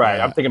stuff like that. Right.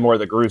 I'm thinking more of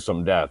the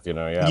gruesome death, Yeah.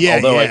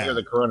 Although I hear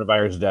the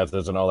coronavirus death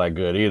isn't all that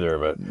good either,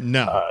 but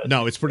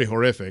no, it's pretty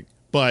horrific.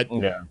 But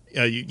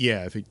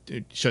if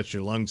it shuts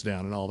your lungs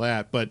down and all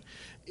that. But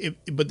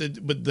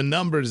the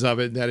numbers of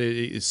it, that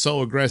it is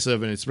so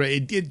aggressive and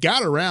it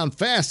got around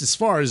fast as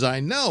far as I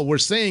know. We're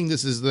saying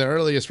this is the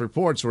earliest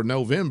reports were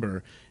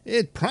November.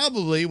 It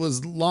probably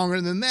was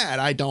longer than that.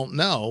 I don't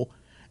know.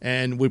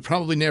 And we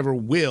probably never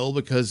will,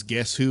 because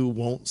guess who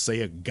won't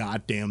say a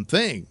goddamn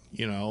thing,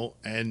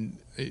 and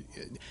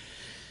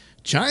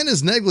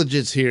China's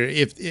negligence here,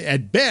 if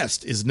at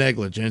best is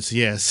negligence,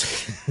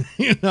 yes,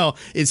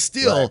 it's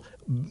still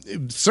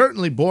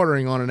certainly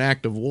bordering on an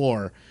act of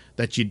war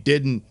that you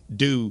didn't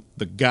do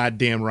the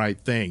goddamn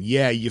right thing.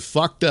 Yeah, you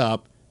fucked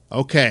up.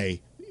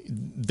 Okay,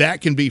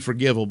 that can be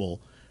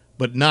forgivable,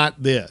 but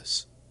not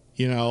this.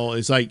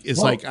 It's like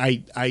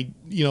I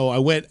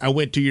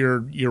went to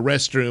your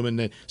restroom and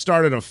then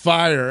started a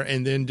fire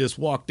and then just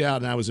walked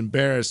out, and I was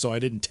embarrassed, so I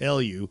didn't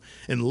tell you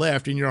and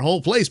left, and your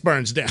whole place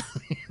burns down.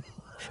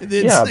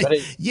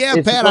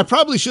 Pat, I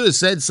probably should have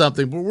said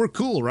something, but we're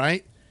cool,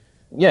 right?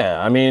 Yeah,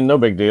 I mean, no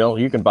big deal.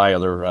 You can buy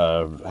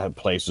other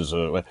places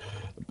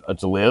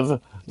to live.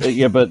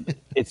 Yeah, but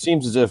it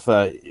seems as if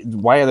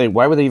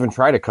why would they even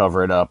try to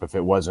cover it up if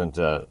it wasn't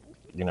an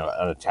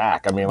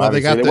attack? I mean,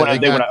 obviously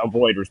they want to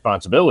avoid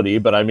responsibility,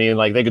 but I mean,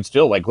 like, they could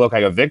still look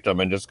like a victim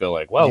and just go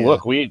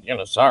look, we,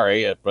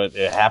 sorry, but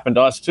it happened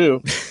to us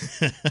too.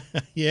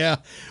 Yeah.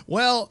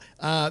 Well,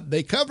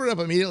 they cover it up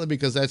immediately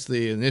because that's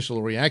the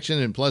initial reaction.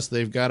 And plus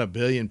they've got 1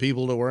 billion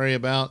people to worry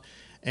about.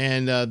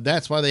 And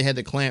that's why they had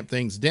to clamp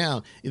things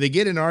down. They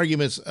get in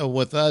arguments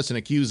with us and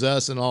accuse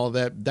us and all of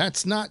that.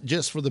 That's not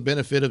just for the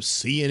benefit of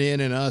CNN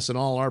and us and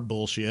all our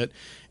bullshit.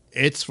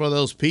 It's for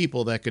those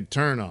people that could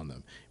turn on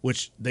them,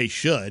 which they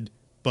should,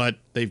 but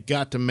they've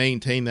got to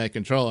maintain that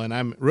control. And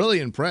I'm really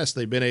impressed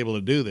they've been able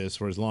to do this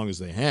for as long as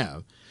they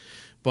have.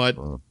 But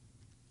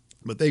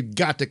they've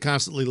got to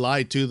constantly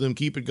lie to them,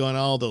 keep it going.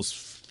 All those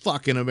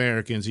fucking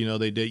Americans,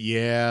 they did.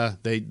 Yeah,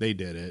 they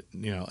did it,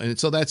 and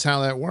so that's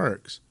how that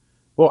works.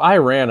 Well,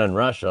 Iran and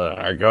Russia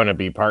are going to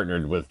be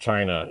partnered with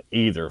China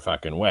either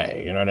fucking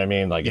way. You know what I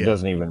mean? Like, it Yeah.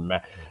 doesn't even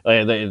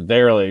matter.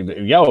 They're like,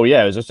 oh,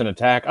 yeah, is this an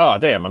attack? Oh,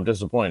 damn, I'm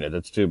disappointed.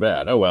 It's too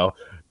bad. Oh, well.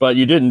 But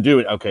you didn't do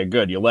it. Okay,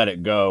 good. You let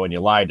it go and you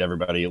lied to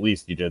everybody. At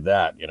least you did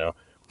that,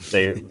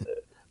 They,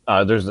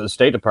 there's the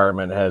State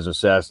Department has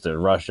assessed that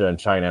Russia and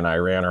China and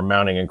Iran are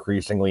mounting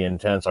increasingly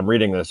intense. I'm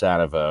reading this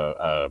out of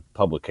a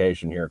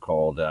publication here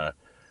called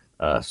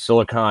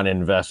Silicon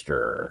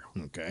Investor.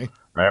 Okay.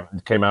 Right,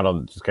 it came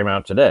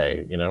out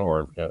today,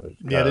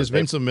 Yeah, there's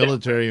been some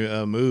military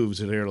moves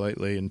here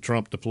lately, and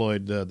Trump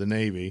deployed the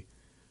Navy.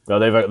 No,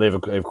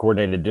 they've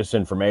coordinated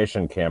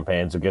disinformation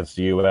campaigns against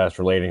the U.S.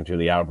 relating to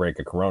the outbreak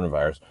of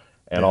coronavirus,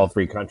 and all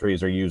three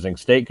countries are using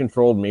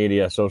state-controlled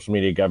media, social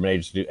media, government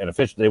agencies, and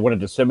officials. They want to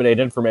disseminate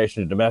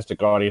information to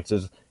domestic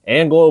audiences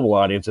and global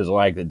audiences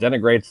alike that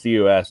denigrates the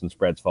U.S. and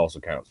spreads false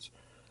accounts.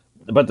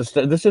 But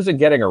this isn't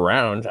getting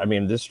around. I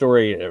mean, this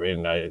story. I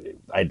mean,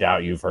 I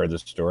doubt you've heard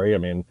this story. I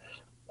mean.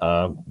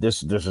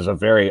 This is a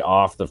very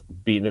off the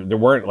beat. There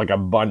weren't like a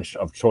bunch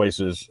of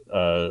choices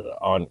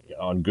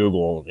on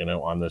Google,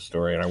 on this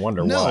story, and I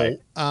wonder why.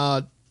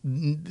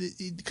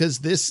 Because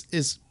this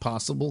is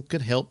possible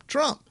could help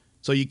Trump,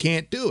 so you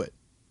can't do it.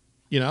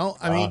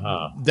 I mean,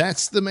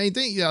 that's the main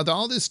thing.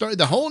 All this story,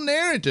 the whole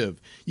narrative.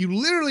 You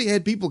literally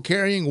had people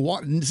carrying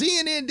water.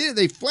 CNN did.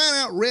 They flat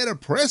out read a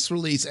press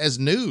release as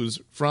news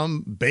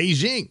from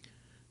Beijing.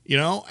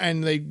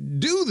 And they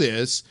do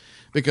this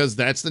because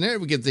that's the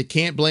narrative. Because they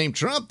can't blame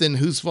Trump, then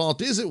whose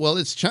fault is it? Well,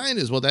 it's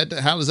China's. Well,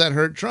 how does that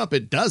hurt Trump?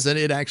 It doesn't.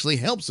 It actually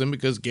helps him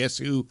because guess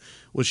who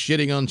was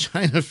shitting on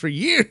China for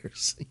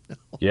years?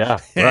 Yeah,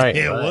 right.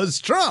 It was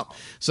Trump.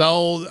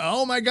 So,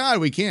 oh my God,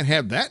 we can't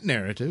have that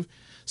narrative.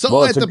 So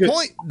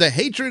point, the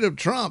hatred of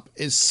Trump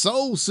is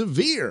so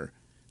severe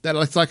that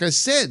it's like I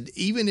said,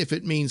 even if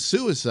it means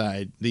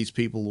suicide, these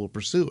people will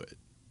pursue it.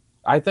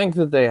 I think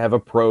that they have a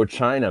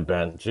pro-China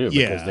bent too,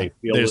 because they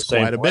feel there's the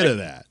same quite a bit of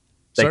that.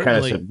 They kind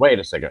of said, "Wait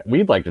a second,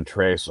 we'd like to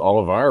trace all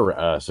of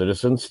our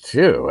citizens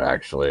too."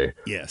 Actually,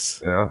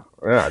 yes,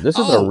 yeah, this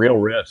is a real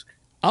risk.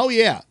 Oh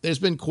yeah, there's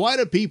been quite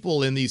a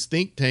people in these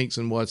think tanks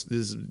and what's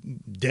this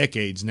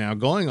decades now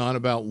going on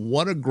about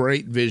what a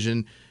great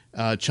vision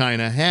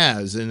China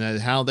has and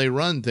how they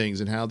run things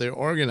and how they're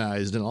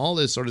organized and all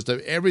this sort of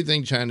stuff.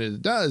 Everything China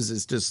does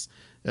is just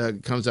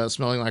comes out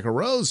smelling like a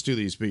rose to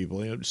these people.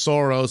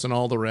 Soros and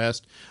all the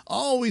rest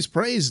always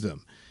praise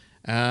them.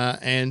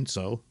 And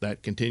so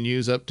that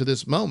continues up to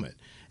this moment.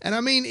 And I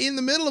mean, in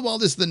the middle of all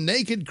this, the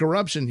naked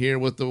corruption here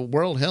with the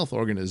World Health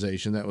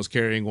Organization that was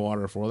carrying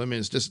water for them,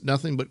 it's just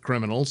nothing but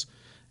criminals.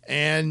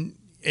 And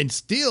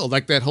still,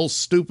 like that whole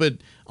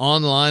stupid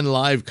online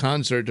live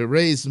concert to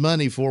raise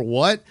money for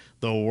what?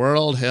 The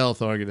World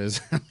Health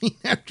Organization. I mean,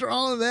 after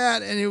all of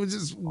that, and it was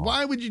just,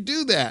 why would you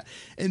do that?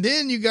 And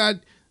then you got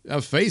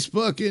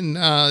Facebook and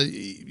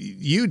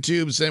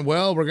YouTube saying,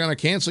 well, we're going to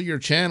cancel your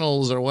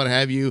channels or what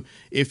have you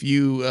if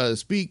you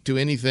speak to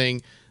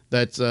anything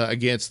that's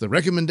against the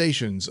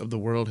recommendations of the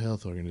World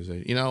Health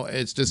Organization.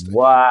 It's just...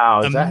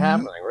 Wow, is that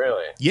happening,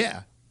 really?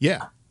 Yeah.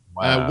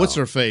 Wow. What's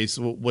her face?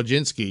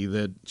 Wojcinski,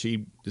 that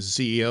she is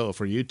the CEO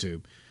for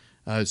YouTube,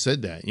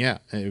 said that. Yeah,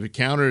 if it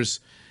counters...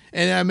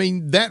 And I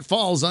mean, that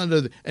falls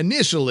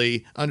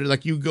initially under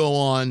like you go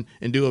on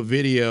and do a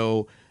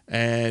video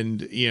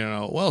and,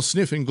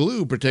 sniffing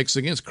glue protects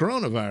against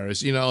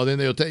coronavirus, then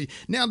they'll tell you.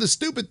 Now, the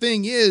stupid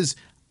thing is,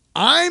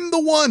 I'm the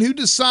one who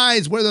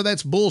decides whether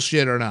that's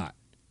bullshit or not,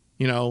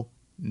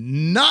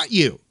 not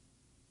you.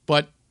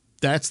 But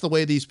that's the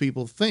way these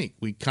people think.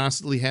 We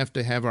constantly have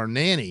to have our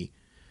nanny.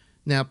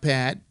 Now,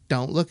 Pat,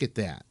 don't look at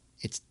that.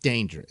 It's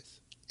dangerous.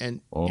 And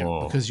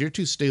because you're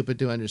too stupid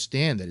to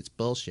understand that it's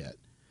bullshit.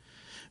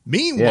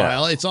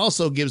 Meanwhile, it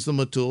also gives them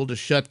a tool to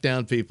shut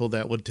down people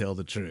that would tell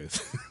the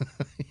truth.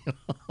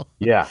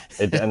 Yeah,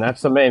 and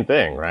that's the main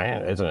thing,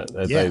 right? Isn't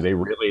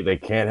it? They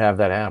can't have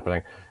that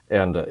happening.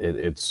 And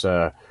it's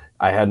I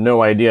had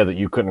no idea that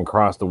you couldn't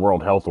cross the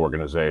World Health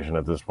Organization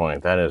at this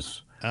point.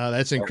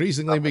 That's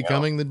increasingly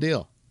becoming the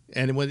deal.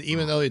 And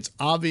even though it's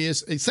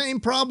obvious,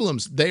 same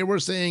problems. They were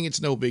saying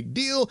it's no big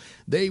deal.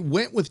 They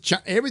went with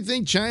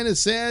everything China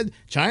said.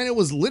 China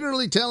was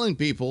literally telling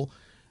people,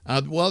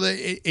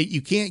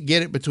 you can't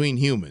get it between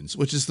humans,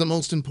 which is the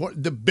most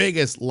important, the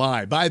biggest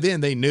lie. By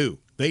then, they knew,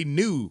 that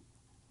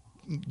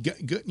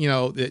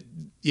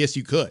yes,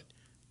 you could.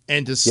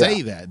 And to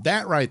say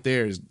that right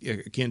there is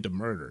akin to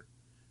murder.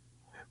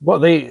 Well,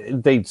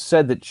 they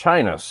said that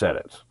China said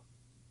it.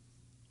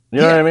 You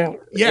know what I mean?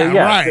 Yeah,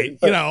 right.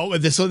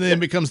 So then it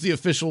becomes the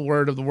official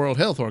word of the World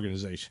Health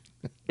Organization.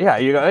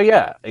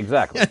 Yeah,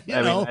 exactly.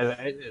 I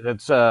mean,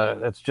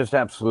 that's just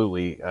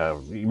absolutely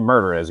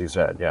murder, as you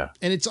said. Yeah.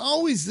 And it's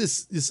always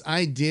this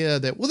idea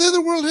that, well, they're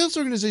the World Health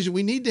Organization.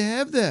 We need to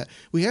have that.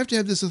 We have to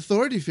have this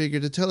authority figure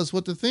to tell us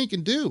what to think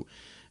and do.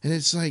 And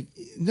it's like,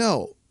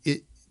 no,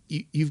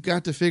 you've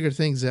got to figure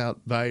things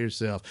out by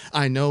yourself.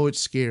 I know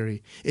it's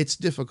scary. It's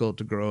difficult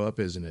to grow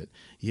up, isn't it?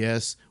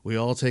 Yes, we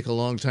all take a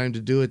long time to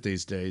do it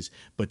these days,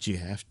 but you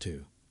have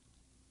to.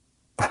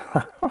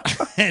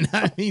 And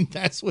I mean,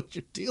 that's what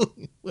you're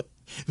dealing with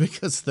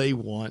because they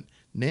want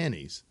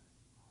nannies.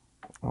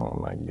 Oh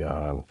my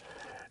God.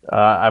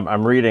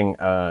 I'm reading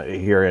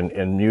here in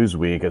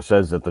Newsweek. It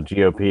says that the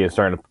GOP is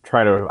starting to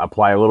try to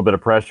apply a little bit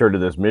of pressure to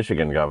this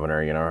Michigan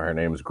governor. You know, her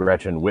name is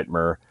Gretchen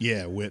Whitmer.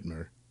 Yeah,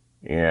 Whitmer.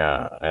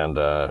 Yeah, and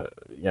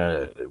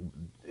yeah,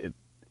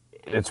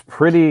 it's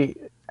pretty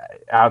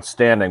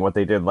outstanding what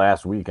they did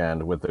last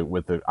weekend with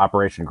the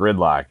Operation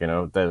Gridlock. You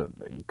know,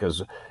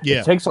 because it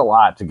Yeah, takes a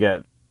lot to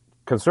get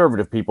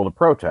conservative people to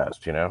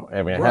protest. You know,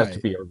 I mean, it has to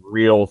right. be a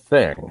real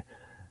thing.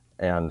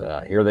 And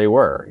here they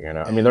were, you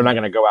know. I mean, they're not And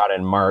going to go out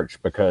in March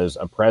because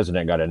a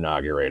president got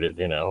inaugurated,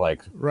 you know, right,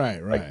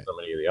 like right. so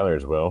many of the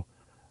others will.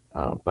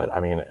 But I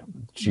mean,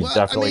 she's Well, I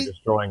definitely mean,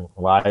 destroying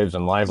lives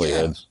and yeah.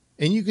 livelihoods.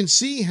 And you can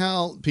see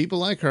how people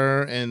like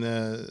her and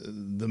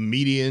the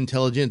media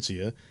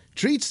intelligentsia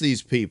treats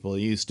these people,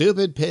 you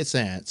stupid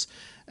pissants.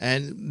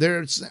 And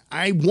there's,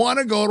 I want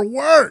to go to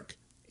work.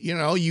 You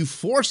know, you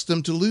force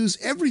them to lose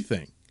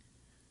everything.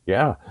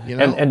 Yeah, You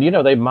know. and you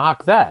know they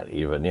mock that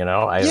even. You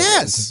know, I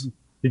Yes.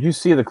 did you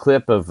see the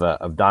clip of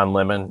Don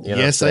Lemon? You know,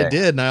 Yes, I saying,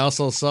 did. And I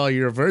also saw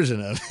your version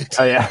of it,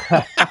 "Oh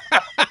yeah,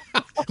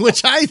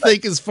 which I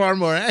think is far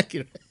more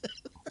accurate.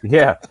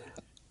 yeah,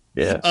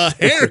 yeah, A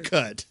it's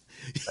haircut.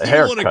 a You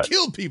want to haircut."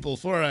 kill people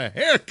for a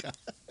haircut.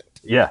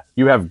 Yeah,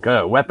 you have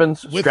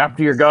weapons With strapped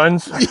to your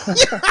guns.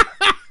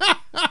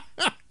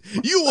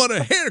 you want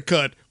a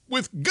haircut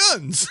with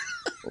guns.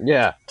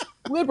 Yeah,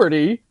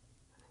 liberty.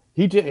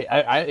 He did.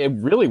 It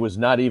really was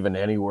not even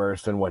any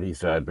worse than what he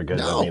said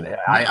because I mean, No,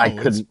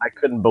 no, it's I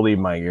couldn't believe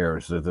my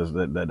ears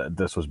that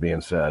this was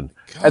being said,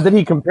 and then God.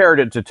 he compared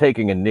it to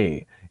taking a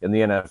knee in the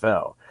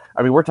NFL.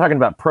 I mean, we're talking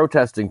about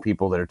protesting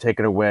people that are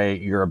taking away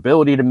your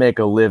ability to make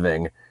a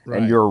living and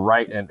Right. your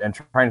right, and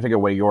trying to take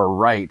away your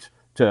right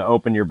to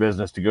open your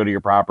business, to go to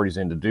your properties,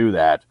 and to do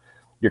that.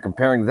 You're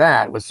comparing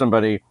that with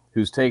somebody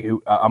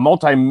a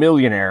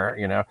multimillionaire,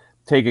 you know,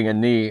 taking a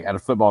knee at a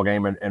football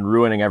game and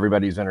ruining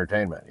everybody's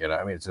entertainment. You know,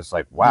 I mean, it's just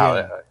like, wow,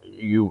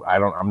 Yeah.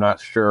 I'm not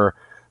sure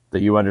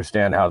that you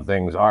understand how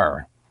things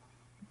are.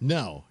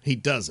 No, he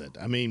doesn't.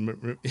 I mean,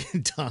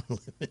 Don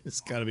Lemon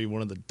has got to be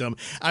one of the dumb.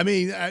 I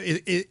mean,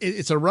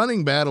 it's a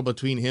running battle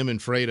between him and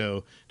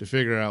Fredo to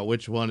figure out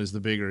which one is the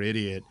bigger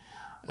idiot.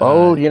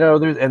 Oh, Uh, you know,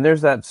 there's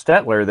that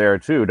Stetler there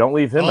too. Don't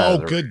leave him out oh, of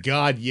the race. good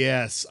God,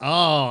 yes.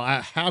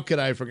 How could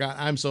I forgot?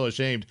 I'm so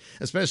ashamed,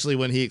 especially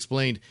when he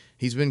explained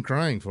he's been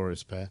crying for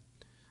us, Pat. That's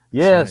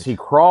Yes, right. he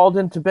crawled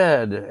into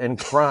bed and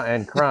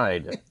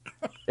cried.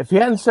 If he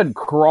hadn't said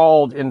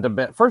crawled into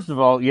bed, first of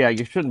all, yeah,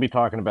 you shouldn't be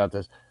talking about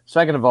this.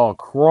 Second of all,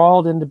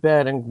 crawled into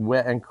bed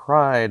and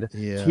cried.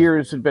 Yeah.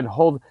 Tears I'd been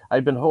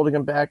holding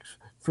him back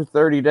for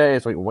 30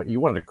 days. Like, what, you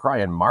wanted to cry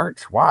in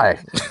March? Why?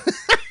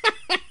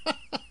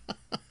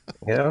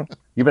 You know,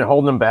 you've been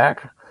holding him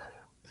back.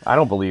 I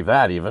don't believe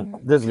that even.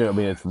 I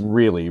mean, it's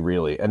really,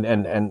 really,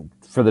 and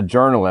for the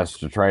journalists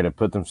to try to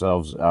put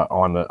themselves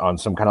on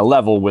some kind of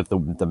level with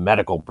the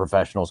medical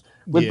professionals.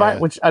 Yeah.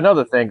 Which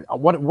another thing,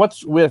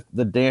 what's with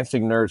the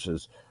dancing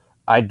nurses?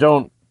 I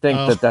don't think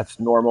Oh, that's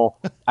normal.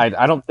 I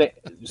don't think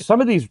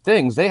some of these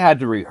things they had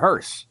to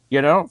rehearse,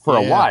 you know, for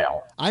a yeah.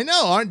 while. I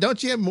know.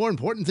 Don't you have more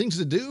important things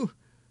to do?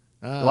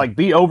 Uh, Like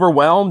be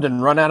overwhelmed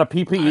and run out of I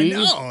PPE.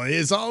 know.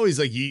 It's always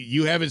like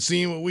you haven't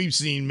seen what we've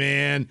seen,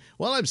 man.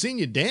 Well, I've seen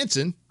you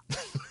dancing.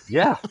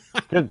 Yeah,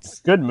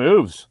 good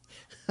moves.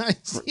 Yeah,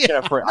 You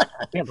know,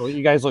 I can't believe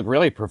you guys look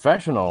really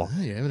professional.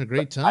 you're having a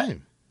great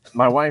time.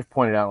 My wife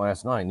pointed out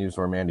last night,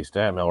 newsroom Mandy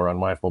Statmiller on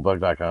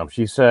wife.com.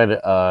 She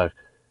said,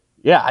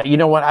 yeah, you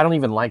know what? I don't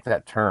even like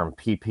that term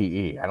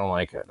PPE. I don't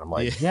like it. I'm Yeah,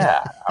 like,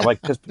 yeah. I'm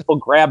like, because people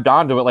grabbed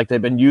onto it like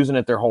they've been using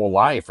it their whole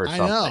life or I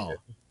something. know.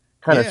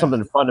 Kind of Yeah.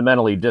 something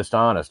fundamentally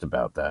dishonest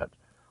about that.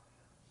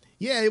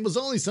 Yeah, it was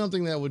only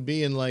something that would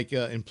be in like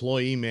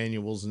employee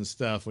manuals and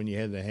stuff when you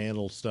had to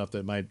handle stuff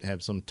that might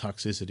have some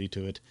toxicity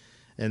to it.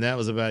 And that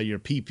was about your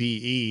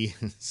PPE.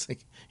 It's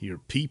like your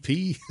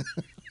PP.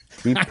 I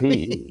PPE.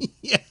 mean,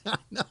 yeah,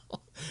 no.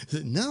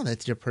 No,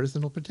 that's your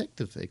personal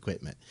protective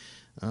equipment.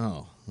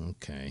 Oh,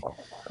 okay.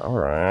 All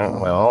right.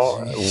 Oh,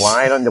 Well, jeez.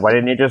 why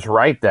didn't you just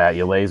write that,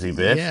 you lazy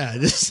bitch? Yeah,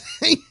 this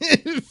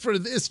for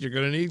this you're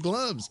gonna need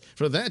gloves.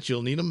 For that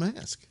you'll need a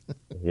mask.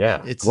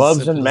 Yeah. It's as Gloves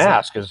simple and as that.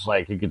 mask is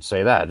like you could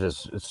say that.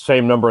 Just it's the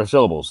same number of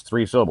syllables,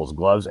 3 syllables,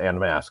 gloves and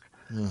mask.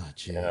 Oh,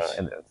 jeez.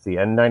 And it's the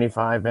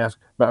N95 mask.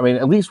 But I mean,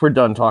 at least we're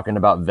done talking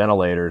about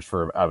ventilators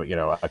for you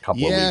know, a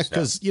couple of Yeah, weeks now.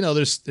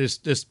 because there's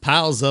just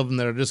piles of them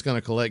that are just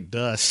gonna collect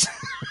dust.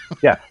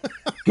 Yeah,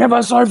 give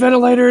us our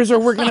ventilators or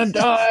we're gonna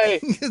die.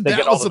 They That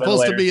get all was the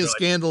supposed to ventilators. be a They're like,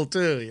 scandal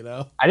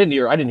too. I didn't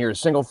hear a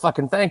single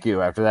fucking thank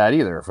you after that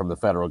either from the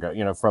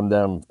from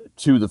them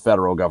to the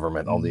federal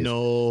government. All these,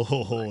 No,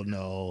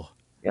 no,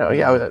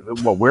 yeah. no.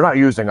 Well, we're not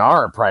using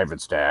our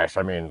private stash.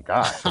 I mean,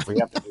 gosh, if we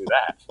have to do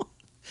that,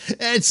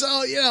 And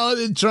so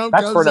then Trump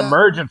that's for comes an out.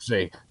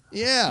 emergency.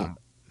 Yeah,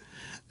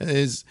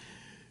 is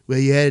well,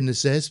 you had an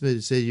assessment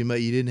that said you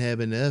didn't have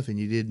enough, and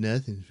you did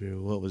nothing for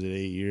what was it,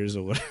 8 years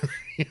or whatever.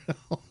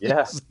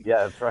 Yeah,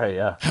 that's right.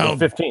 Yeah, How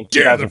 15,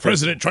 dare the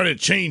president try to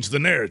change the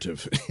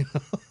narrative?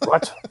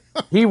 What?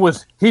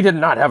 He did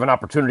not have an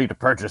opportunity to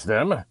purchase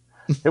them.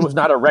 It was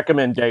not a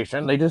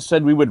recommendation. They just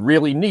said we would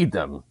really need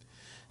them.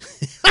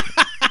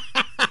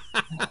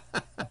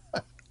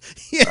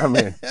 Yeah. I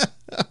mean,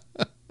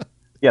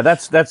 yeah,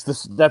 that's the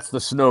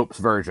Snopes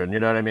version. You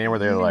know what I mean? Where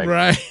they're like,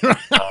 right.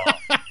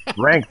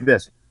 rank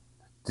this.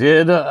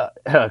 Did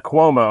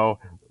Cuomo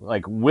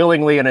like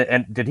willingly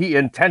and did he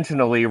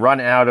intentionally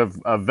run out of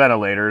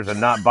ventilators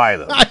and not buy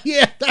them?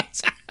 Yeah,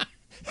 that's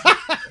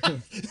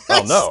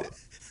oh no,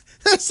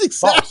 that's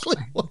exactly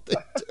what they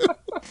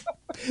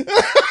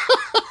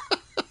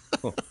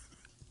do.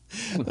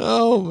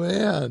 Oh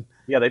man,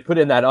 yeah, they put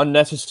in that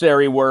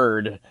unnecessary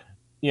word,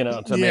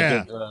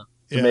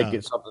 to make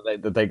it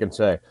something that they can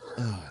say.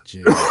 Oh,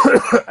 geez.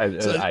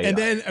 And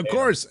then, of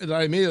course, it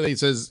immediately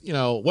says,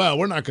 well,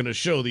 we're not going to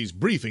show these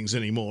briefings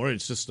anymore.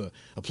 It's just a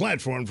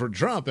platform for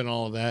Trump and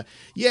all of that.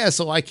 Yeah,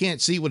 so I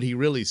can't see what he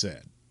really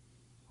said.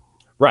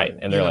 Right.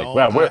 And they're like,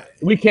 well,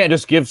 we can't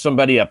just give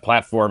somebody a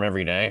platform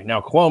every day.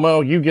 Now,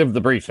 Cuomo, you give the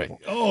briefing.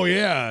 Oh,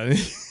 yeah.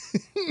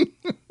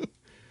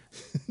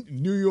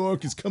 New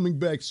York is coming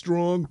back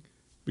strong,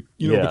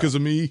 because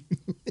of me.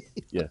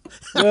 Yeah.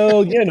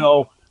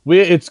 Well,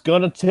 it's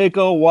going to take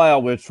a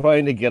while. We're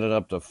trying to get it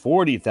up to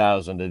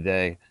 40,000 a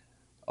day,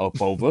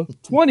 up over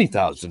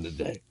 20,000 a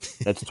day.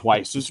 That's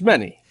twice as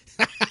many.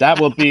 That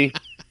will be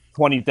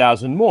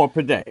 20,000 more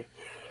per day.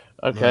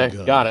 Okay,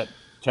 got it.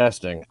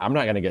 Testing. I'm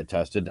not going to get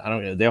tested.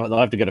 They'll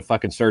have to get a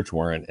fucking search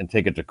warrant and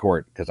take it to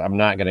court because I'm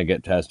not going to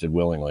get tested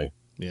willingly.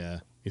 Yeah.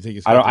 You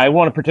think I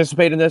want to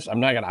participate in this. I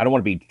don't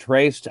want to be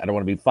traced. I don't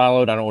want to be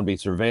followed. I don't want to be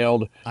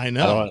surveilled. I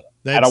know.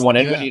 I don't want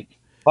anybody.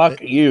 Fuck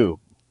you.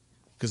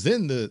 Because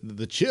then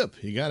the chip,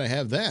 you got to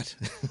have that.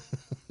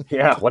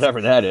 Yeah,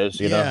 whatever that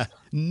is, know.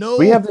 No,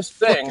 we have this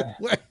thing.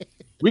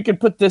 We can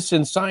put this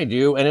inside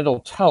you, and it'll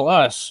tell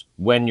us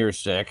when you're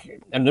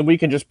sick, and then we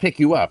can just pick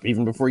you up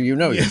even before you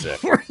know you're sick.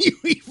 Before you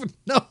even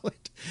know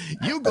it,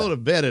 you'll go to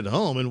bed at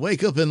home and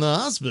wake up in the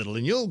hospital,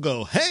 and you'll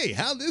go, "Hey,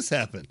 how'd this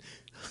happen?"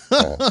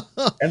 And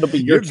it'll be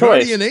your choice.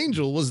 Guardian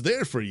angel was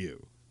there for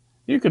you.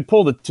 You could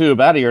pull the tube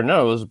out of your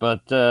nose,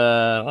 but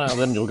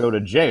then you'll go to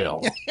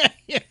jail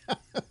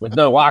with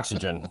no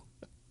oxygen.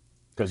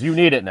 Because you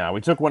need it now.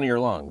 We took one of your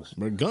lungs.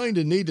 We're going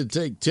to need to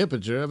take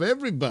temperature of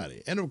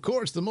everybody. And, of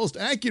course, the most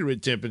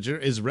accurate temperature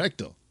is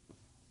rectal.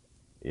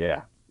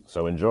 Yeah.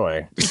 So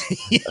enjoy.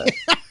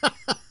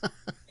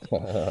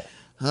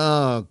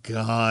 Oh,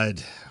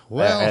 God.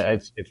 Well,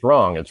 it's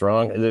wrong. It's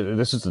wrong.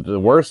 This is the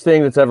worst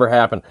thing that's ever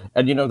happened.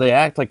 And, they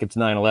act like it's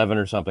 9/11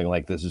 or something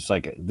like this. It's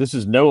like this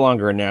is no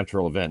longer a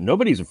natural event.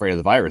 Nobody's afraid of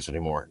the virus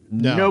anymore.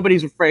 No.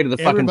 Nobody's afraid of the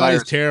fucking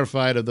virus. Everybody's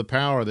terrified of the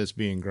power that's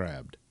being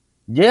grabbed.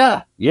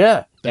 Yeah.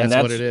 That's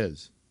what it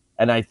is.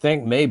 And I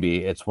think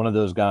maybe it's one of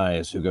those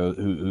guys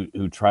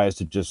who tries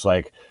to just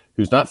like,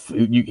 who's not,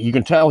 you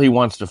can tell he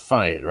wants to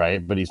fight,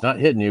 right? But he's not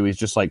hitting you. He's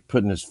just like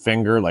putting his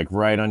finger like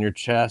right on your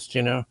chest,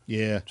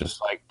 Yeah.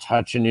 Just like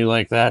touching you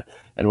like that.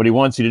 And what he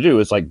wants you to do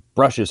is like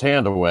brush his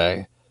hand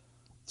away.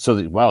 So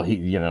that,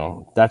 he,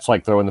 that's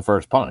like throwing the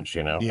first punch,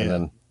 Yeah. And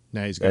then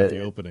now he's got the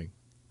opening.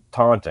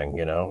 Taunting,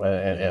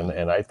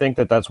 and I think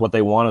that's what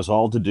they want us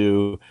all to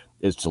do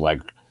is to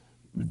like,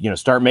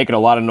 start making a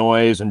lot of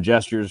noise and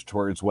gestures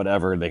towards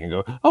whatever. They can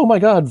go, oh my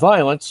God,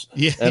 violence.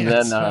 Yeah, and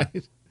then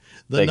right.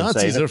 The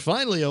Nazis are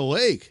finally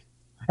awake.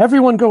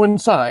 Everyone go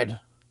inside.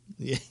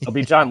 Yeah. It'll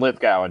be John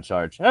Lithgow in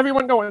charge.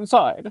 Everyone go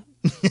inside.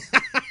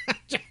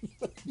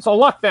 It's a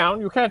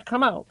lockdown. You can't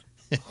come out.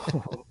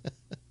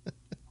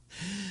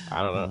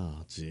 I don't know.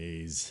 Oh,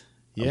 jeez.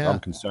 Yeah, I'm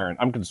concerned.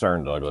 I'm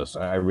concerned, Douglas.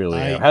 I really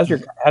am. How's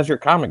your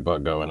comic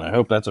book going? I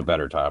hope that's a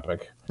better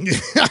topic.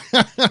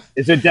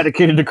 Is it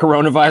dedicated to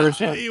coronavirus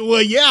yet?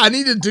 Well, yeah, I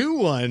need to do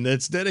one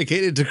that's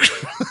dedicated to.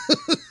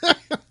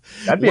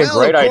 That'd be a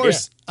great idea.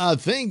 Course, I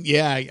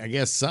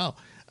guess so.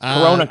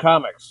 Corona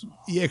Comics.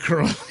 Yeah,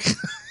 Corona.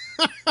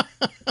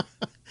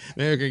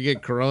 Maybe I could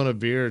get Corona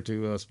beer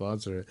to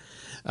sponsor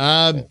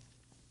it.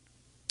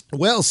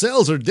 Well,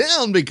 sales are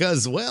down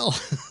because,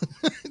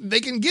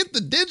 they can get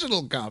the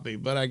digital copy,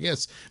 but I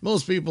guess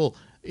most people,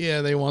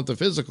 they want the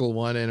physical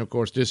one. And, of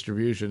course,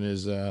 distribution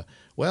is,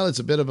 it's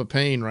a bit of a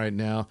pain right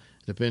now,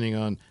 depending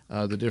on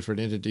the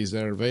different entities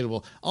that are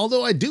available.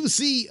 Although I do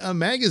see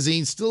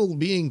magazines still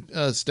being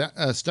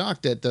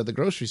stocked at the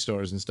grocery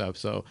stores and stuff.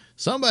 So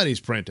somebody's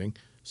printing.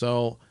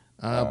 So...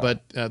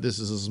 but this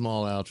is a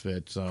small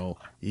outfit, so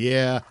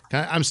yeah.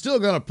 I'm still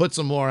going to put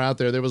some more out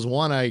there. There was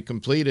one I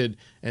completed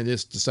and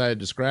just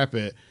decided to scrap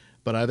it,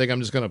 but I think I'm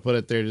just going to put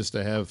it there just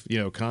to have,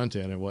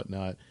 content and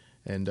whatnot,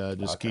 and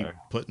just keep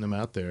putting them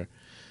out there.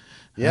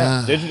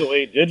 Yeah,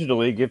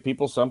 digitally give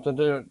people something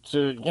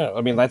to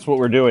I mean, that's what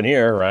we're doing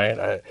here,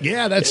 right?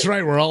 Yeah, that's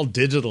right. We're all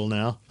digital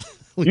now.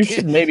 You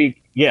should maybe,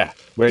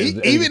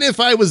 even if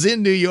I was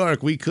in New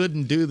York, we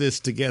couldn't do this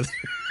together.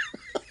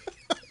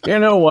 You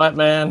know what,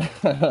 man?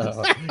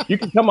 You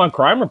can come on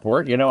Crime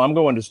Report. I'm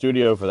going to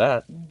studio for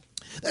that.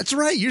 That's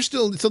right. You're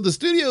still so the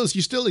studios.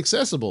 You're still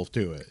accessible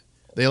to it.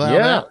 They allow Yeah.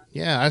 that.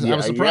 Yeah, I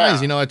was surprised.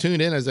 Yeah. You know, I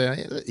tuned in as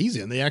he's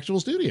in the actual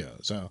studio.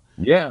 So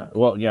Yeah.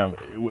 Well, yeah.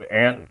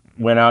 Ant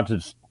went out to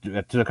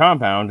the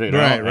compound, you know.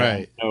 right, And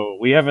right. so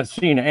we haven't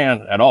seen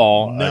Ant at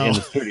all No, in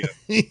the studio.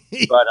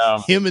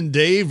 But him and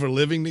Dave are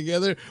living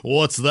together.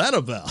 What's that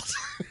about?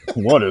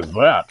 what is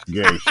that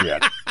gay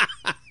shit?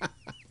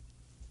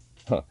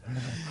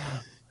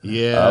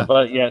 Yeah,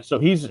 But yeah, so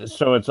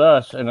it's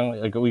us,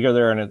 and like we go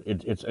there, and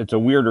it's a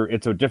weirder,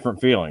 it's a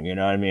different feeling, you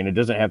know what I mean? It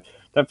doesn't have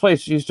that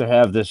place used to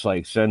have this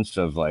like sense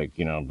of like,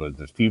 you know, but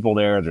there's people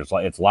there, there's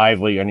like it's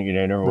lively, and you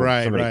know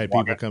right, somebody right.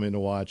 walking. People come in to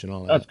watch and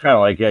all That's that. kind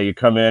of like, yeah, you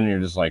come in and you're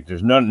just like,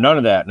 there's none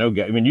of that, no.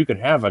 I mean, you can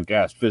have a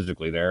guest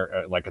physically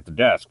there, like at the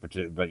desk, but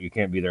you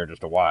can't be there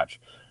just to watch.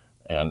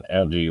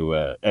 And you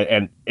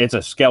and it's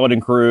a skeleton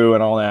crew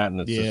and all that,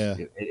 and Yeah,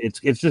 it's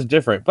just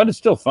different, but it's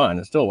still fun.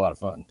 It's still a lot of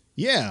fun.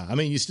 yeah. I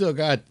mean, you still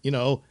got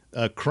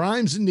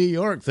crimes in New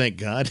York. Thank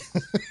God.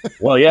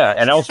 Well, yeah,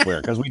 and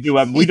elsewhere because we do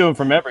them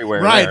from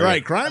everywhere. Right, there.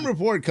 right. Crime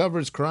Report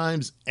covers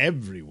crimes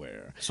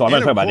everywhere. So I'm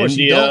going And to of talk about course,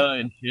 you India don't-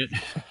 and shit.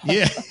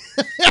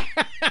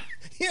 Yeah.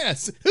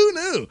 Yes. Who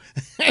knew?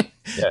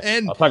 Yeah,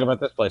 And I'll talk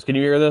about this place. Can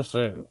you hear this?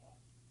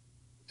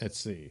 let's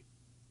see.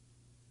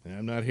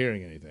 I'm not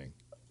hearing anything.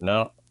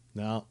 No.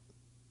 No.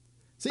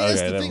 See, that's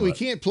Okay, the never thing. We mind.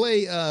 can't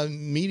play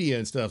media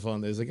and stuff on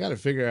this. I got to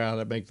figure out how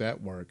to make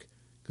that work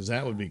because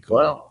that would be cool.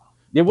 Well,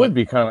 it would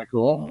be kind of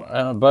cool,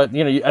 but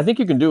you know, I think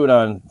you can do it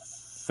on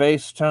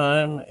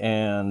FaceTime,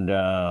 and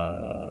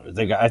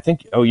I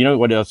think. Oh, you know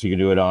what else you can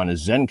do it on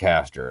is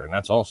Zencaster, and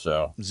that's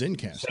also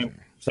Zencaster.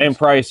 same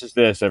price as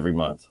this every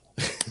month.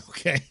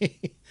 Okay.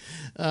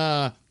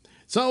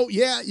 So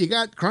yeah, you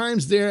got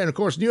crimes there, and of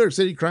course, New York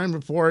City Crime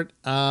Report.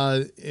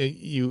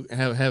 You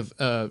have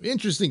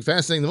interesting,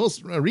 fascinating. The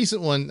most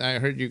recent one I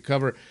heard you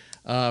cover,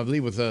 I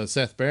believe, with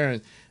Seth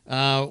Barron,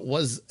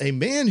 was a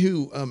man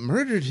who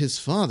murdered his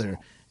father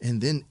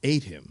and then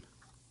ate him.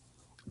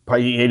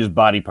 He ate his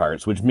body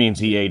parts, which means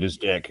he ate his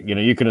dick. You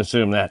know, you can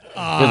assume that.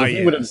 'Cause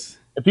Yes.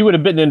 if he would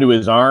have bitten into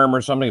his arm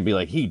or something, it'd be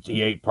like he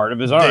ate part of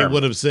his arm. They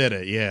would have said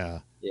it. Yeah.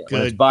 Yeah,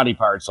 when it's Good body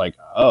parts, like,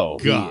 oh,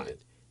 God.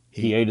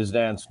 he ate his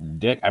dad's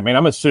dick. I mean,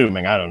 I'm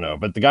assuming, I don't know,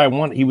 but the guy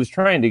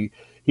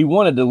he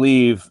wanted to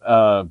leave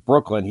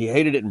Brooklyn. He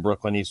hated it in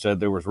Brooklyn. He said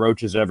there was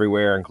roaches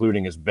everywhere,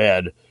 including his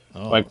bed.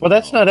 Oh, Like, well,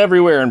 that's not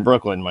everywhere in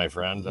Brooklyn, my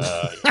friend.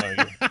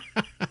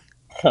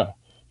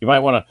 You might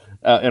want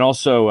to, and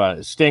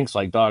also stinks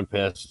like dog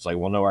piss. It's like,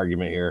 well, no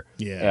argument here.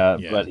 Yeah,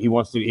 yeah. But he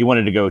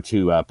wanted to go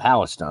to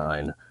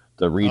Palestine,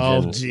 the region.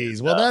 Oh,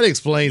 geez. Well, that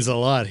explains a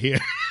lot here.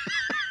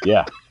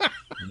 Yeah,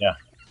 yeah,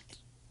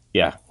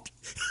 yeah.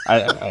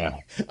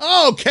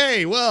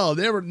 Okay. Well,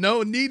 there were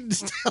no need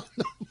to tell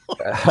no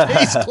more.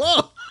 Case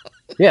closed.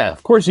 Yeah,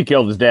 of course he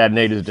killed his dad and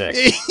ate his dick.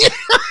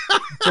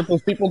 That's what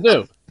those people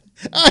do.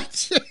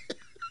 Bunch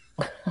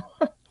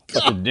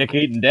of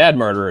dick-eating dad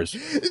murderers.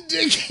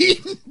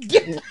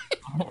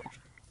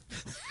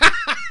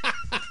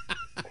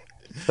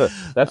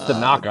 That's the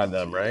knock on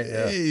them, right?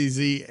 Yeah.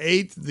 He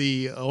ate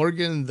the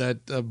organ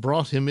that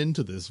brought him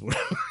into this world.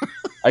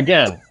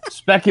 Again,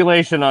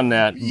 speculation on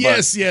that.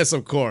 Yes,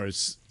 of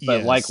course. But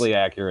Yes. likely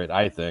accurate,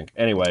 I think.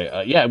 Anyway,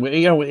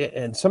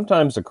 and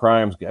sometimes the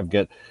crimes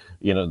get,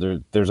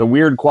 there's a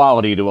weird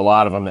quality to a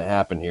lot of them that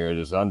happen here. It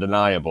is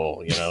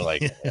undeniable,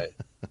 like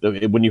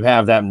when you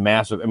have that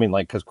massive,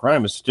 because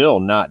crime is still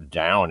not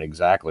down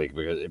exactly.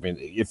 Because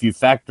if you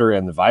factor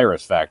in the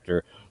virus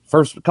factor,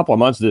 first couple of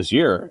months of this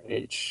year,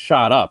 it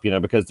shot up,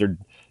 because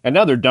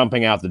now they're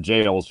dumping out the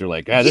jails. You're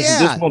like,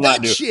 this will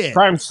not do. Shit.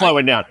 Crime's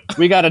slowing down.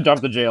 We got to dump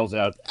the jails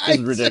out. This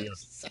is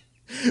ridiculous.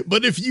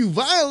 But if you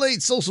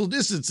violate social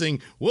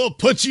distancing, we'll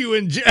put you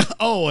in jail.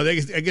 Oh, I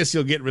guess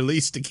you'll get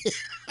released again.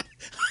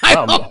 I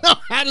don't know.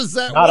 How does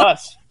that not work?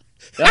 us.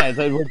 Yeah,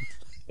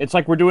 it's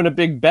like we're doing a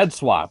big bed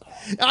swap.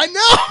 I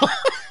know.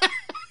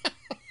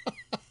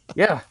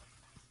 Yeah.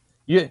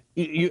 You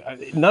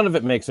none of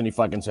it makes any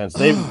fucking sense.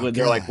 They're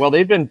like, well,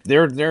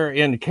 they're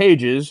in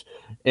cages,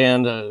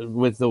 and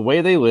with the way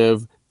they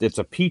live, it's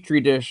a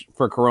petri dish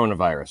for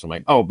coronavirus. I'm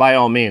like, oh, by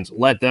all means,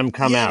 let them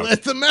come out.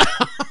 Let them out.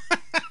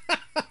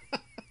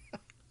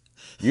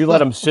 You let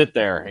them sit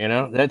there.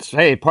 That's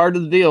part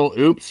of the deal.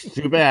 Oops,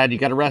 too bad. You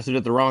got arrested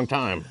at the wrong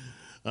time.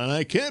 And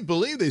I can't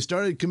believe they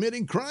started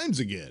committing crimes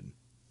again.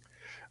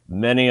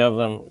 Many of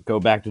them go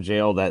back to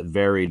jail that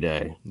very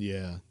day.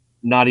 Yeah.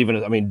 Not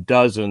even,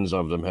 dozens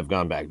of them have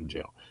gone back to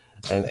jail.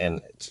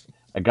 And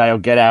a guy will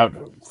get out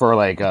for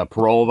like a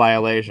parole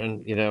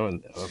violation,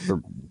 and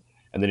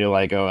then you're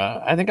like,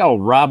 oh, I think I'll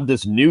rob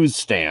this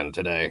newsstand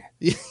today.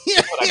 Yeah,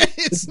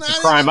 it's not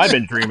a crime I've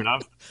been dreaming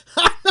of.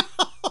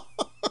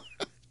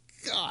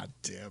 God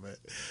damn it.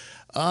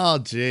 Oh,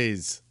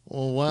 jeez.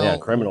 Well, yeah,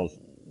 criminals.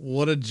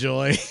 What a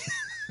joy.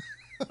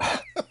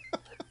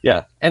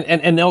 Yeah,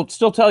 and they'll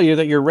still tell you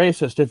that you're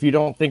racist if you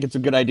don't think it's a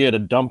good idea to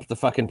dump the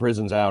fucking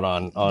prisons out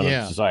on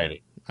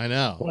society. I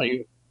know.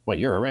 Well,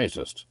 you're a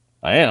racist.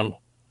 I am.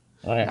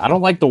 I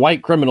don't like the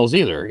white criminals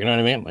either. You know what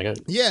I mean?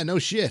 Yeah, no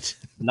shit.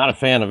 Not a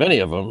fan of any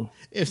of them.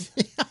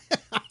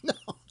 I know.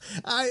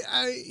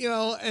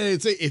 And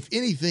it's if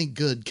anything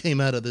good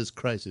came out of this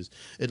crisis,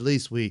 at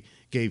least we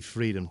gave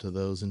freedom to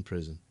those in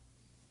prison.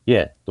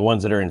 Yeah, the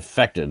ones that are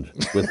infected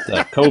with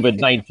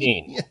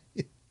COVID-19,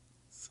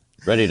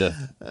 ready to.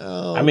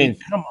 I mean,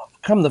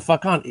 come the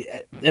fuck on.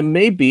 It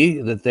may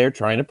be that they're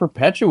trying to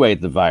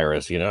perpetuate the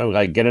virus.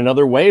 Like get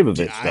another wave of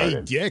it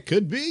started. Yeah, it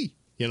could be.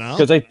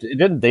 Because they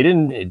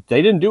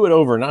didn't do it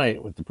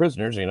overnight with the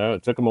prisoners.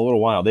 It took them a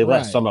little while. They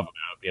let some of them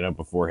out,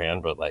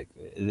 beforehand, but like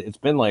it's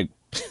been like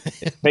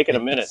it's taken a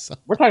minute.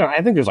 We're talking. I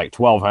think there's like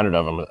 1,200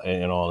 of them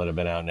in all that have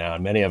been out now,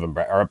 and many of them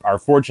are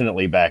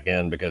fortunately back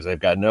in because they've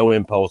got no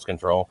impulse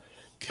control.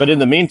 But in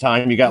the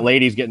meantime, you got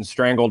ladies getting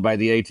strangled by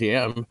the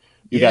ATM.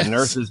 You got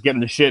nurses getting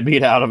the shit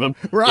beat out of them.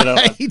 Right.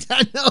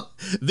 I know.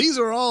 These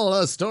are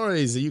all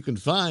stories that you can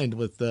find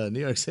with New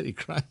York City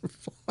crime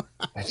reform.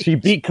 She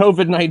beat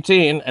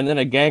COVID-19, and then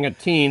a gang of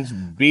teens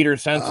beat her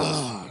senseless.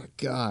 Oh,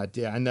 God.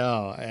 Yeah, I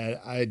know.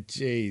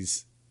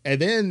 Jeez. And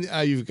then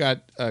you've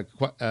got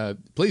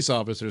police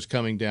officers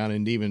coming down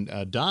and even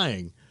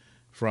dying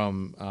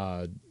from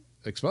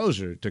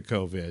exposure to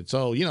COVID.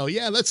 So,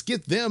 let's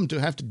get them to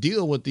have to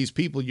deal with these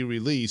people you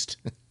released.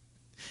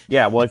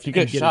 Yeah, well, if you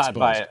get shot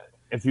by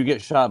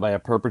a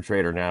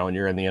perpetrator now and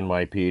you're in the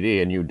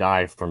NYPD and you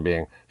die from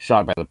being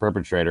shot by the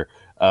perpetrator,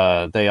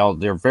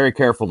 they're very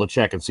careful to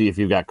check and see if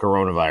you've got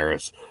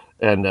coronavirus.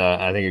 And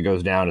I think it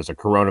goes down as a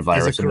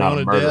coronavirus and not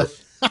a murder.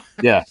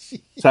 Yeah. So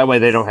that way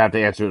they don't have to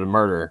answer the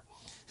murder.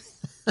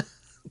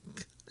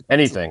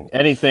 Anything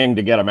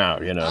to get them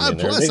out,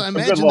 Plus, I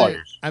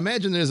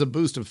imagine there's a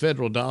boost of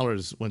federal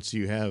dollars once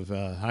you have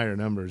higher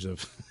numbers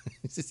of.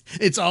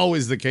 It's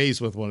always the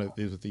case with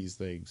these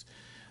things.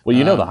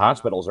 Well, the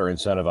hospitals are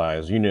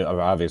incentivized.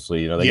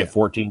 Obviously, they get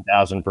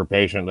 14,000 per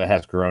patient that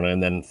has corona,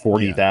 and then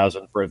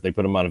 40,000 for if they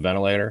put them on a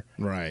ventilator.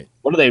 Right.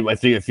 What do they?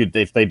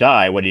 If they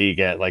die, what do you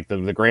get? Like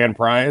the grand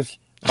prize,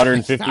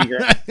 150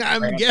 grand.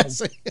 I'm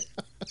guessing.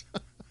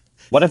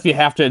 What if you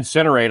have to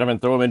incinerate them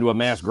and throw them into a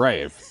mass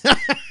grave?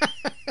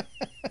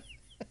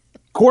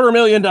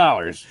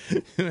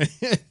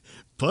 $250,000.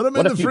 Put them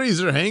in the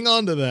freezer. Hang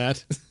on to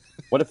that.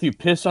 What if you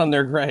piss on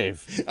their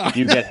grave?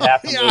 You get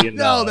 $500,000.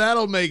 No,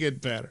 that'll make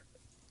it better.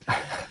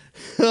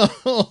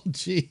 Oh,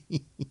 jeez.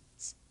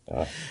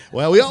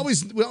 Well, we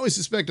always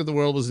suspected the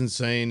world was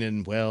insane,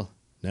 and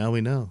now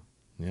we know.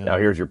 Yeah. Now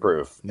here's your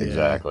proof. Yeah,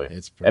 exactly.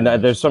 And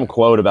there's some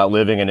quote about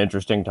living in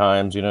interesting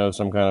times.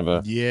 Some kind of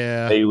a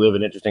hey, you live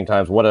in interesting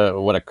times. What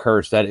a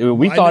curse that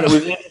we thought it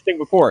was interesting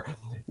before.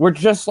 We're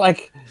just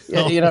like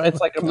it's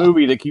like a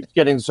movie that keeps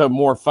getting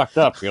more fucked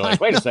up. You're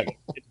like, wait a second,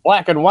 it's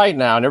black and white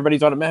now, and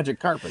everybody's on a magic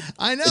carpet.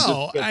 I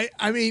know.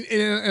 I mean,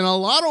 in a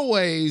lot of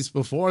ways,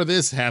 before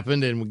this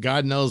happened, and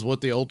God knows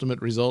what the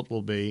ultimate result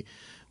will be,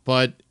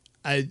 but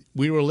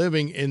we were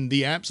living in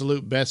the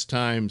absolute best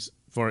times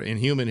in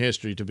human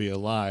history to be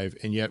alive,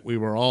 and yet we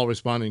were all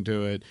responding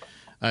to it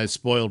as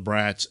spoiled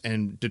brats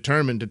and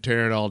determined to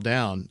tear it all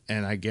down.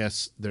 And I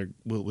guess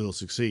we'll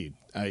succeed.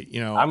 I'm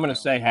going to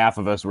say half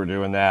of us were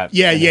doing that.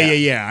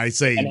 Yeah. I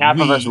say, and half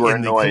of us were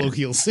in annoyed. The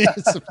colloquial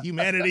sense of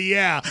humanity.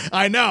 Yeah,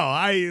 I know.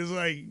 I was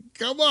like,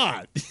 come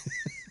on.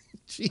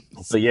 Jeez.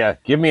 So yeah,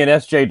 give me an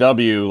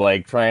SJW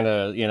like trying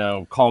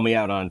to call me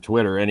out on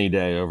Twitter any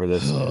day over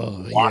this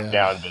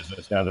lockdown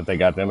business. Now that they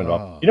got them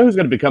involved, who's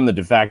going to become the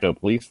de facto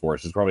police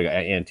force? Is probably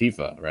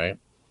Antifa, right?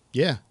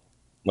 Yeah.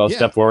 Well,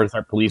 step forward and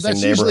start policing.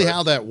 That's usually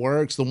how that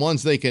works. The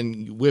ones they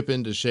can whip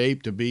into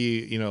shape to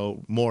be,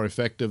 more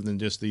effective than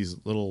just these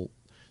little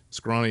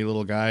scrawny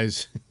little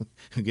guys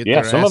who get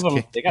their some ass of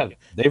them kicked.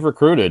 they've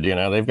recruited.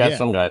 They've got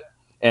some guys,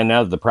 and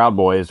now the Proud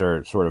Boys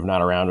are sort of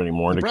not around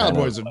anymore. The Proud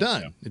Boys are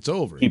done. It's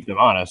over. Keep them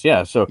honest.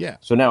 Yeah. So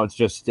now it's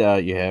just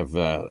you have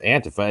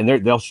Antifa, and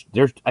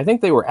they're I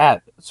think they were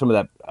at some of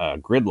that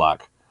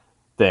gridlock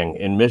thing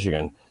in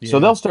Michigan. So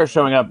they'll start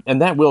showing up,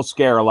 and that will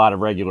scare a lot of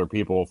regular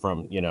people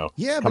from,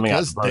 coming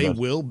because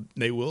out.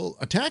 They will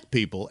attack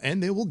people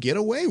and they will get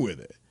away with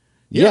it.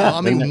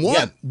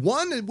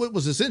 What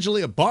was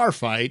essentially a bar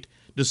fight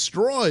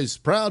destroys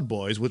Proud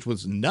Boys, which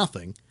was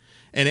nothing.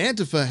 And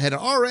Antifa had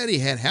already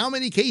had how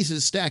many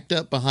cases stacked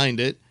up behind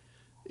it,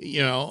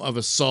 of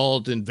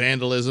assault and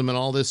vandalism and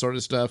all this sort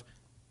of stuff?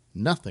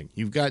 Nothing.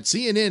 You've got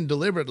CNN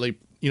deliberately,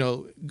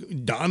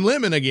 Don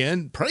Lemon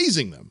again,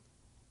 praising them.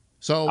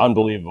 So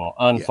unbelievable,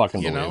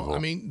 unfucking believable. I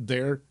mean,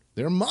 they're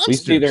monsters. We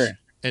see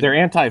they're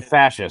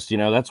anti-fascist.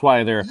 That's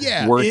why they're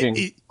working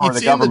for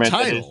the government.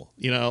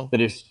 That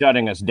is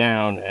shutting us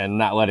down and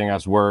not letting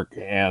us work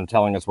and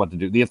telling us what to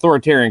do. The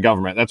authoritarian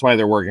government. That's why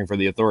they're working for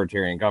the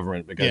authoritarian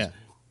government, because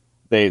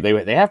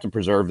they have to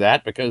preserve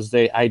that, because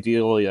they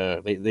ideally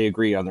they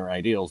agree on their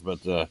ideals,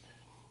 but.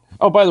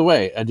 Oh, by the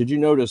way, did you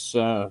notice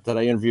that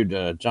I interviewed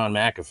John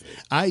McAfee?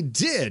 I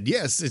did.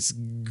 Yes, it's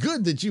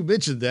good that you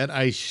mentioned that.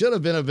 I should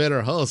have been a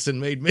better host and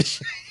made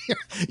mention.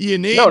 You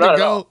need to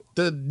go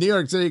to New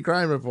York City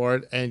Crime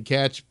Report and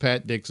catch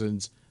Pat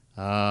Dixon's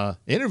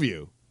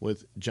interview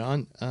with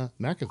John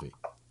McAfee.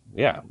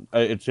 Yeah,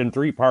 it's in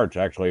 3 parts,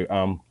 actually,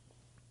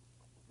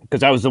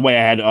 because that was the way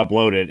I had to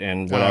upload it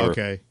and whatever.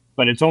 Okay.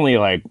 But it's only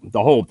like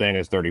the whole thing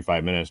is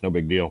 35 minutes, no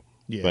big deal.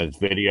 Yeah. but it's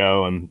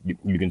video, and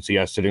you can see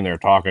us sitting there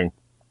talking.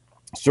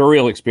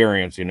 Surreal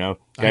experience,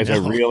 Guy's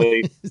a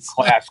really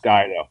class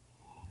guy, though.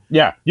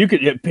 Yeah,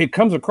 it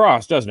comes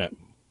across, doesn't it?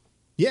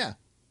 Yeah.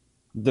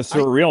 The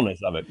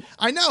surrealness of it.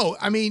 I know.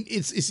 I mean,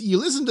 it's you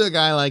listen to a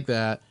guy like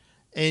that,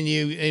 and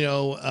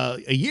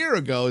a year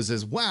ago it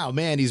says, "Wow,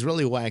 man, he's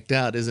really whacked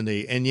out, isn't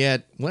he?" And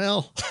yet,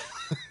 well,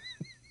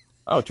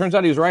 oh, it turns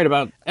out he's right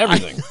about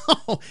everything.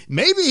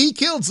 Maybe he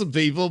killed some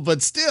people,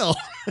 but still,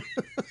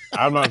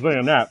 I'm not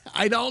saying that.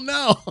 I don't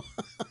know.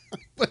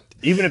 But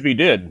even if he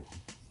did,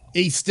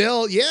 he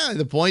still,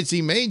 the points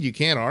he made, you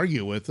can't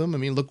argue with them. I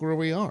mean, look where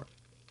we are.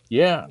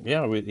 Yeah,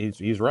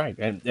 he's right,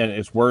 and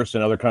it's worse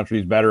in other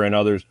countries, better in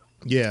others.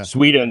 Yeah,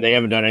 Sweden, they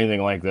haven't done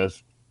anything like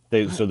this.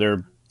 They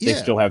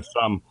still have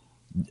some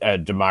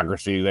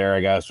democracy there, I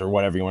guess, or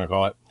whatever you want to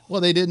call it.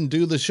 Well, they didn't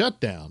do the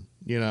shutdown,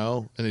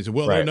 and they said,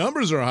 well, Their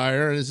numbers are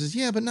higher, and it says,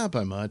 yeah, but not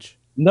by much.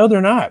 No, they're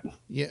not.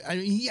 Yeah,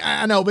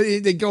 I know, but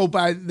they go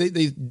by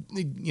they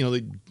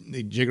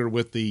jigger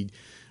with the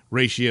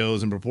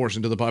ratios in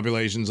proportion to the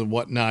populations and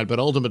whatnot, but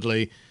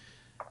ultimately,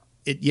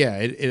 it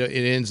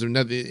ends.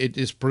 It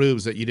just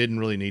proves that you didn't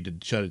really need to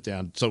shut it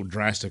down so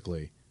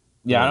drastically.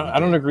 Yeah, I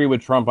don't agree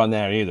with Trump on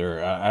that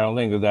either. I don't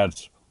think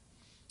that's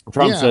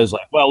Trump says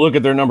like, well, look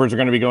at their numbers are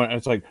going to be going.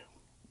 It's like,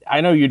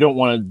 I know you don't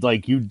want to,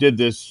 like, you did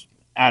this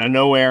out of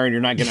nowhere and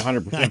you're not getting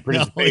 100%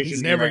 participation.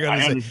 He's never going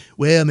to say,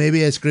 well,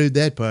 maybe I screwed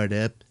that part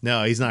up.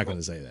 No, he's not going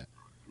to say that.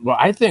 Well,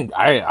 I think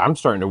I'm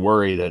starting to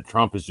worry that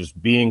Trump is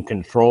just being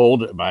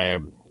controlled by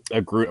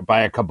a group,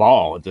 by a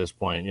cabal at this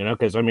point,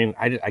 because I mean,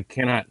 I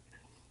cannot.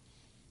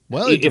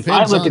 Well, if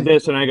I look at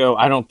this and I go,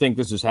 I don't think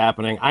this is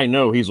happening, I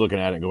know he's looking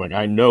at it going,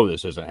 I know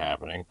this isn't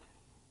happening.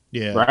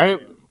 Yeah. Right?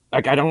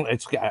 Like, I don't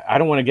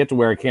want to get to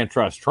where I can't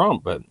trust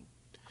Trump, but,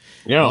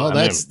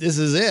 this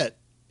is it.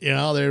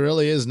 There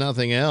really is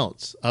nothing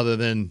else other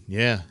than,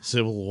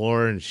 civil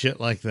war and shit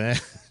like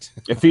that.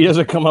 If he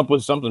doesn't come up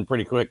with something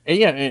pretty quick,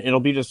 it'll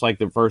be just like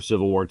the first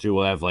Civil War too.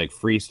 We'll have like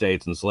free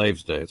states and slave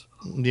states.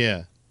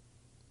 Yeah.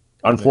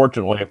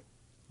 Unfortunately,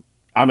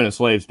 I'm in a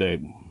slave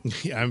state.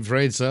 Yeah, I'm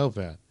afraid so,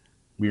 Pat.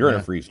 You're in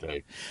a free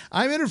state.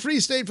 I'm in a free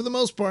state for the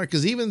most part,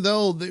 because even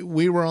though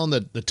we were on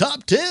the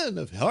top 10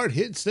 of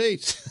hard-hit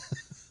states,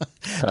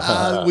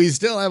 we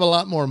still have a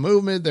lot more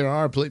movement. There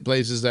are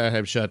places that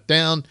have shut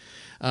down.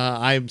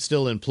 I'm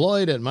still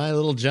employed at my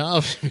little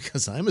job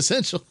because I'm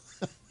essential.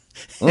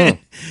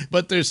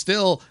 But there's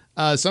still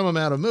some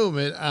amount of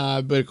movement.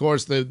 But, of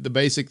course, the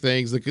basic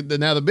things.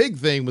 Now, the big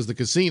thing was the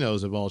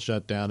casinos have all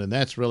shut down, and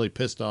that's really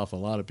pissed off a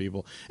lot of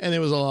people. And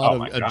there was a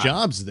lot of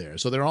jobs there,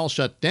 so they're all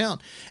shut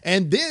down.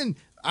 And then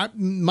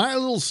my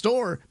little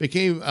store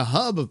became a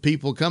hub of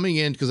people coming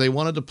in because they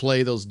wanted to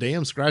play those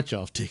damn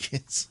scratch-off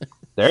tickets.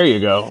 There you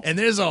go. And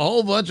there's a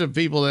whole bunch of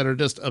people that are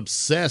just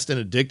obsessed and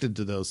addicted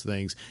to those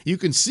things. You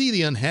can see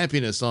the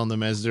unhappiness on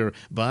them as they're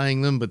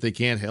buying them, but they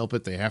can't help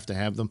it. They have to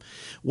have them.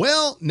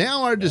 Well,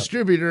 now our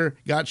distributor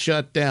got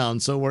shut down,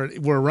 so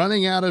we're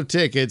running out of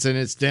tickets, and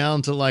it's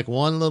down to like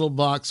one little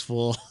box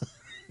full.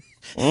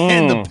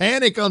 And the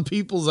panic on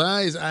people's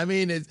eyes. I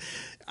mean,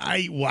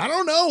 I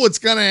don't know what's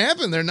going to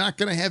happen. They're not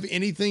going to have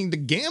anything to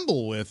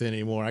gamble with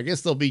anymore. I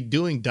guess they'll be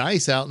doing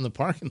dice out in the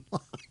parking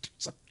lot.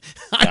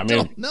 I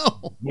don't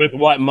know. With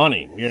what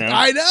money,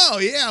 I know.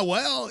 Yeah.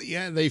 Well,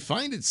 they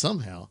find it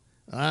somehow.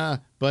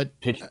 But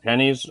pitch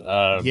pennies.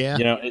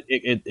 They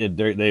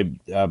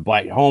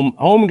black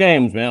home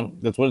games, man.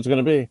 That's what it's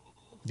going to be.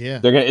 Yeah.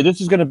 This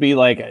is going to be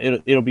like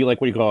it'll be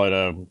like, what do you call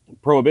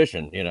it?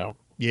 Prohibition.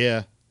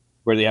 Yeah.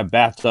 Where they have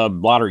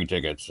bathtub lottery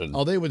tickets.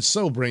 They would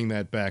so bring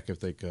that back if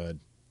they could.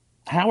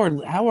 How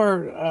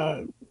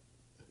are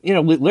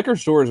liquor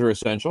stores are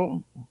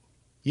essential.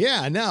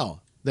 Yeah, I know.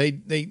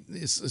 They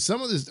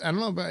some of this, I don't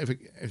know about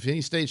if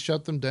any states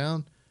shut them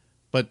down,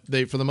 but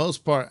they, for the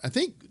most part, I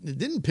think,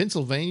 didn't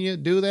Pennsylvania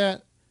do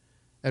that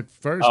at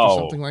first or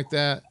something like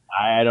that?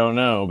 I don't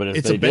know, but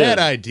it's a bad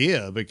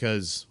idea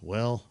because,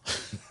 well,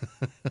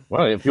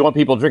 if you want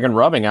people drinking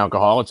rubbing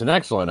alcohol, it's an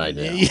excellent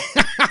idea.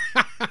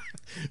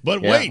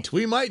 But wait,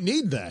 we might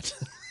need that.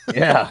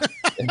 Yeah.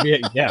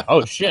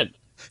 Oh shit.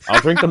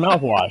 I'll drink the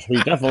mouthwash.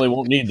 We definitely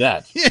won't need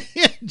that.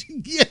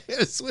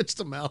 Yeah, switch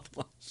to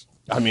mouthwash.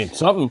 I mean,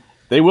 something.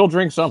 They will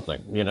drink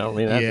something, I mean,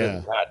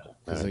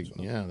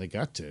 they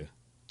got to.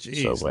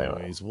 Jeez,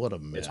 Louise, what a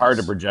mess. It's hard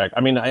to project.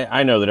 I mean,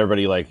 I know that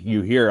everybody,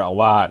 you hear a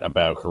lot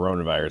about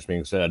coronavirus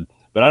being said,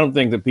 but I don't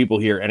think that people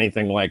hear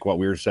anything like what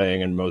we're saying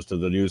in most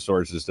of the news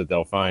sources that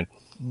they'll find.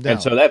 No. And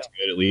so that's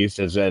good, at least,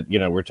 is that,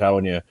 we're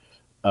telling you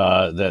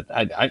that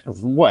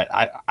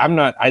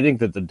I think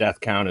that the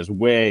death count is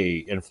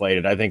way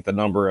inflated. I think the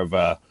number of,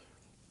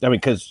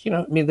 because,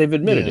 they've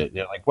admitted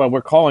it.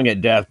 We're calling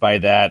it death by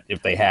that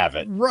if they have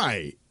it.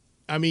 Right.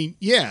 I mean,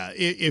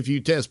 if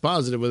you test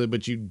positive with it,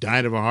 but you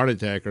died of a heart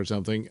attack or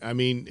something, I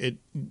mean,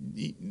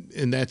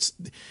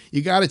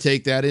 you got to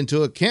take that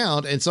into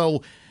account. And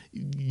so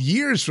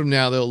years from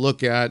now, they'll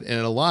look at,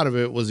 and a lot of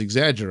it was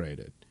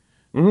exaggerated.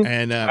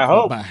 And I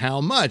hope. by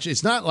how much?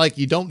 It's not like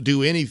you don't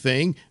do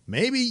anything.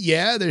 Maybe,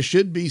 yeah, there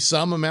should be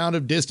some amount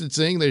of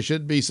distancing. There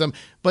should be some,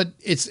 but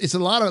it's a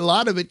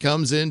lot of it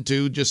comes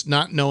into just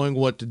not knowing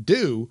what to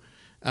do,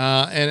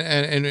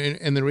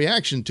 and the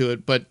reaction to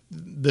it. But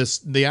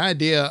the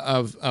idea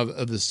of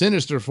the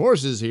sinister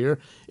forces here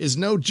is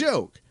no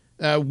joke.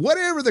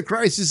 Whatever the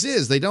crisis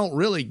is, they don't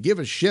really give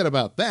a shit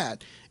about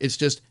that. It's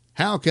just,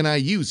 how can I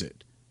use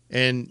it?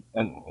 And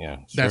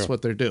that's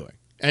what they're doing.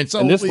 And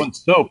so this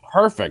one's so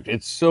perfect.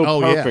 It's so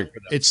perfect.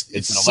 Yeah.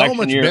 It's so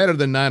much better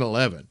than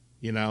 9/11,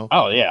 you know?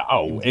 Oh, yeah.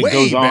 Oh, it way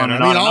goes on better.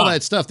 and I mean, on all and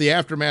that stuff, the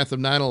aftermath of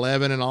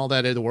 9/11 and all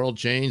that, the world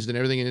changed and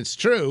everything, and it's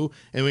true.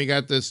 And we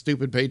got the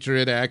stupid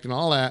Patriot Act and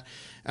all that.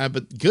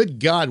 But good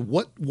God,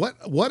 what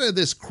of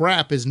this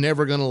crap is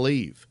never going to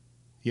leave,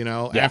 you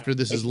know, after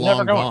this is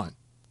long gone?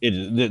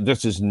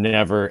 This is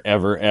never,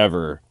 ever,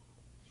 ever.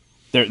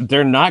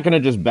 They're not going to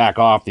just back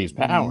off these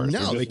powers.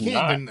 No, they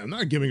can't. I'm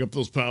not giving up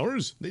those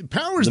powers. The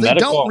powers The they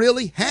medical- don't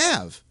really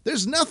have.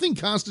 There's nothing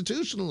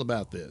constitutional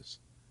about this.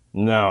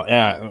 No,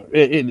 yeah.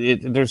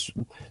 There's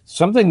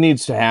something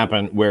needs to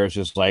happen where it's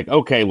just like,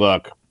 okay,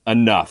 look,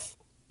 enough.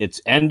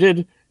 It's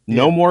ended.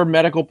 No more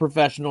medical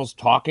professionals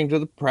talking to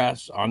the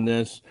press on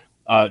this.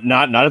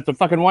 Not at the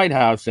fucking White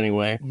House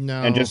anyway.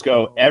 No. And just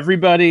go,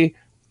 everybody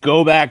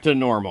go back to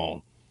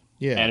normal.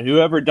 Yeah. And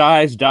whoever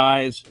dies,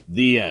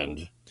 the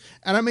end.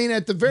 And I mean,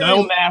 at the very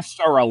No masks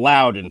are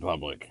allowed in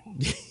public.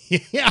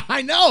 Yeah,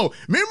 I know.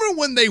 Remember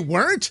when they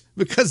weren't?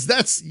 Because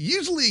that's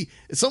usually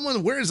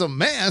someone wears a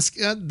mask,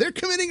 they're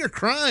committing a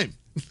crime.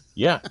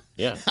 Yeah.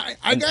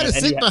 I got to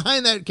sit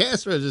behind that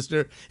cash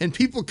register and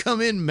people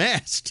come in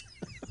masked.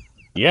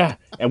 Yeah.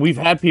 And we've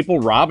had people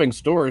robbing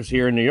stores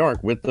here in New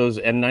York with those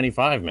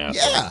N95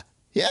 masks.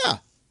 Yeah.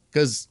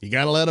 Because you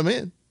got to let them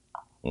in.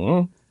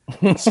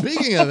 Mm-hmm.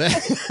 Speaking of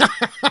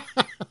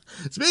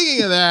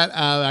that,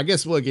 I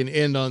guess we can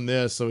end on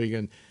this so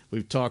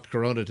we've talked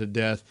Corona to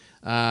death.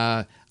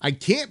 I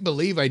can't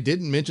believe I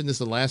didn't mention this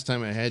the last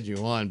time I had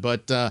you on,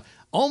 but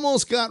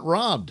almost got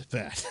robbed,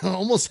 Pat.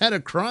 Almost had a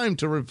crime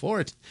to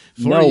report.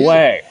 No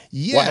way.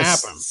 Yes. What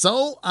happened?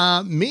 So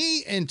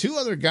me and two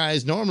other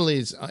guys, normally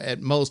it's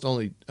at most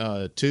only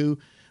two,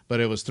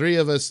 but it was three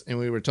of us, and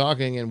we were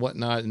talking and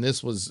whatnot, and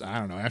this was, I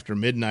don't know, after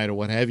midnight or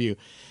what have you.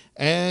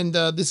 And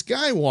this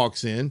guy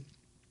walks in,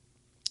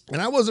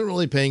 and I wasn't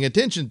really paying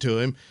attention to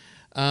him.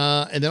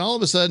 And then all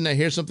of a sudden I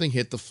hear something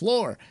hit the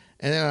floor.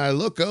 And then I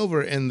look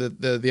over, and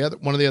the other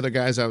one of the other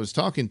guys I was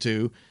talking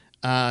to,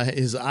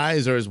 his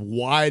eyes are as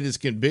wide as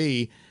can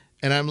be.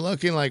 And I'm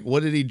looking like,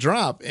 what did he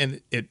drop?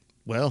 And it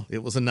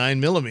was a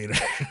 9mm.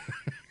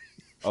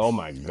 Oh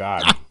my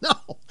God. I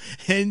know.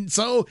 And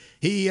so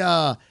he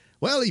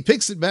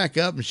picks it back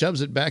up and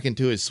shoves it back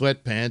into his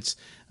sweatpants,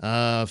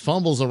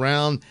 fumbles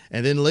around,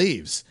 and then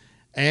leaves.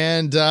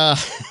 And,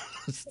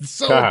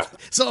 So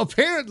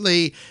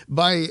apparently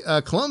by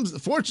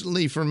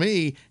fortunately for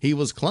me, he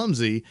was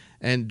clumsy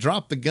and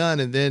dropped the gun,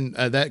 and then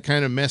that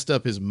kind of messed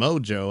up his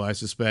mojo, I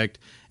suspect,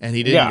 and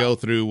he didn't go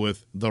through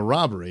with the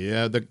robbery.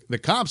 The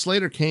cops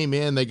later came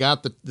in, they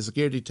got the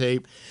security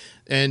tape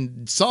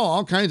and saw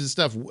all kinds of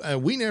stuff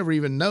we never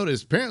even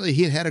noticed. Apparently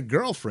he had a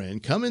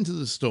girlfriend come into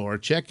the store,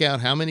 check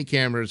out how many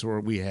cameras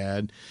we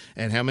had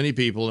and how many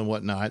people and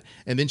whatnot,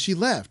 and then she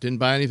left, didn't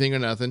buy anything or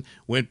nothing,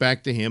 went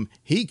back to him.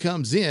 He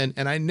comes in,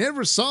 and I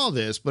never saw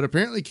this, but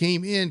apparently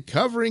came in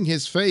covering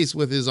his face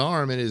with his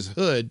arm and his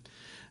hood,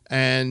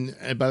 and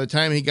by the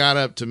time he got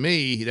up to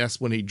me, that's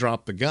when he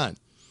dropped the gun.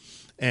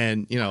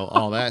 And,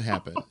 all that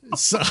happened.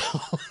 So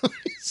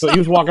he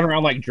was walking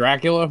around like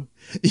Dracula?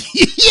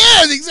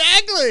 Yes,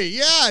 exactly.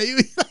 Yeah.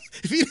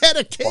 If he'd had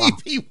a cape,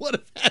 he would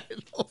have had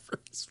it over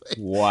his face.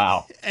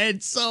 Wow.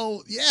 And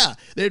so,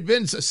 there'd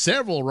been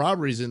several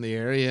robberies in the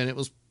area, and it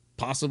was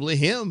possibly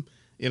him,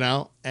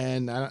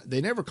 and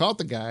they never caught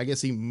the guy. I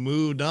guess he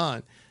moved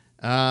on.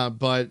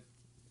 But,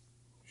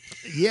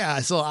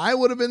 so I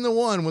would have been the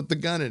one with the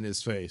gun in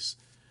his face.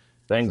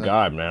 Thank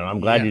God, man. I'm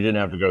glad you didn't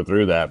have to go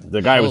through that.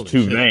 The guy was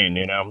too vain,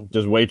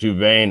 just way too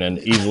vain and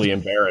easily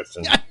embarrassed.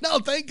 No,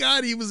 thank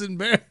God he was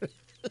embarrassed.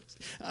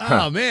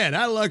 Oh, man,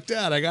 I lucked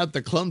out. I got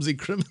the clumsy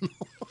criminal.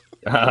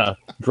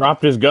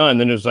 Dropped his gun,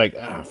 then it's like,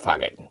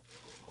 fuck it.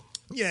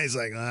 Yeah, he's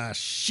like,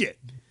 shit.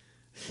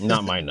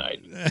 Not my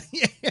night.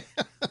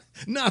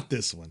 Not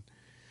this one.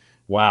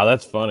 Wow,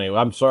 that's funny.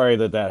 I'm sorry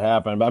that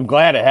happened, but I'm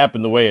glad it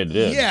happened the way it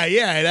did. Yeah,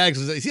 it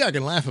actually. See, I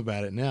can laugh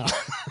about it now.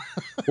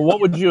 Well,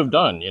 what would you have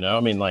done? I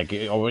mean, like,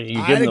 you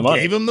give him the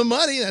money. Gave him the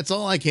money. That's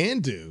all I can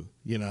do.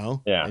 Yeah.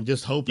 And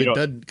just hope it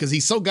doesn't, because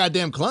he's so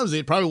goddamn clumsy.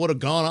 It probably would have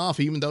gone off,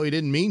 even though he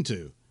didn't mean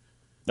to.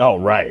 Oh,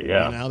 right,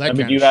 yeah. I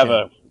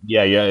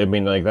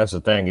mean, like, that's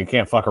the thing. You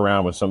can't fuck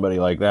around with somebody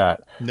like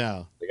that.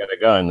 No. They got a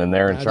gun, and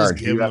they're in charge.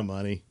 Just give him the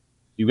money.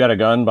 You got a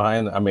gun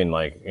behind? I mean,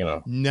 like,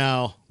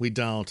 No, we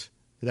don't.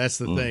 That's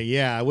the thing.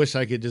 Yeah, I wish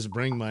I could just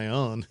bring my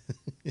own.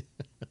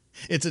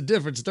 It's a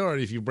different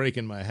story if you break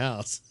in my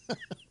house.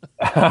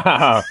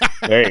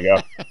 There you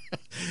go.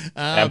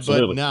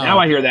 Absolutely. No. Now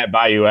I hear that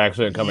Bayou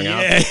accent coming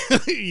out.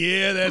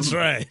 Yeah, that's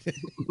right.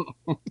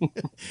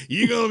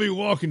 You're going to be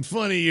walking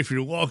funny if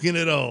you're walking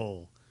at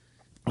all.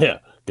 Yeah.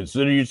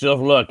 Consider yourself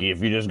lucky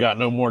if you just got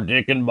no more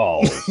dick and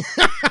balls.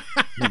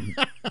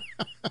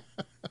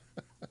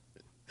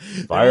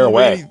 Fire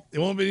away.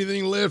 There won't be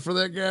anything left for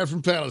that guy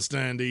from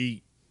Palestine to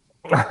eat.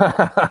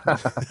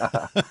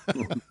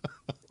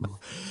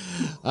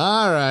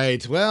 All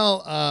right.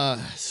 Well,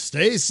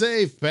 stay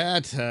safe,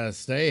 Pat.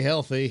 Stay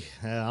healthy.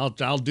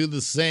 I'll do the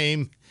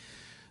same.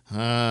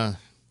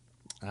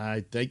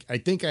 I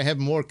think I have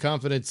more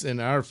confidence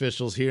in our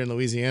officials here in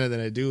Louisiana than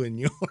I do in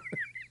yours.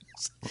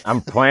 I'm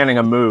planning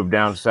a move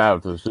down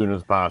south as soon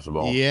as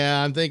possible.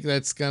 Yeah, I think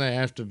that's going to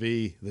have to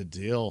be the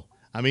deal.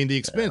 I mean, the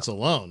expense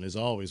alone is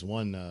always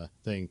one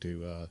thing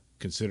to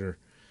consider.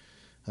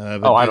 I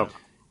don't.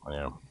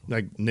 Yeah.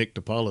 Like Nick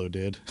DiPaolo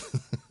did.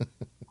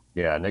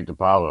 Yeah, Nick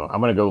DiPaolo. I'm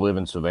going to go live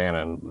in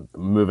Savannah and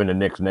move into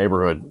Nick's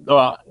neighborhood.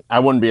 Oh, I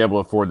wouldn't be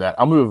able to afford that.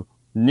 I'll move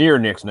near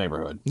Nick's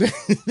neighborhood.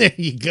 There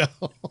you go.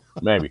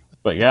 Maybe.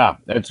 But yeah,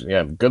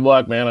 good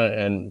luck, man.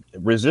 And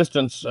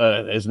resistance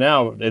is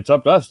now, it's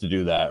up to us to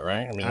do that,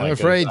 right? I mean, I'm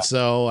afraid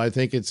so. I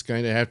think it's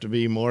going to have to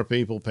be more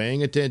people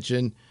paying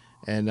attention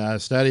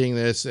and studying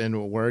this,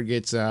 and word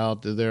gets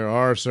out. There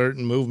are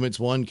certain movements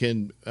one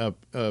can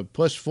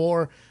push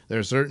for. There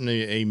are certain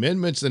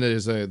amendments, and it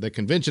is the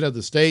Convention of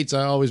the States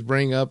I always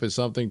bring up as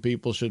something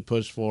people should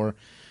push for,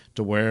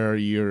 to where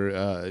your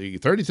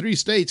 33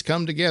 states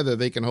come together.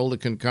 They can hold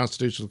a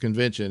constitutional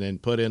convention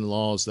and put in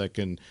laws that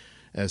can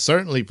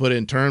certainly put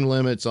in term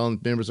limits on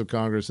members of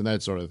Congress and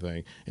that sort of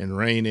thing, and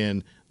rein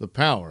in the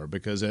power,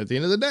 because at the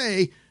end of the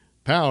day,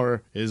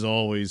 power is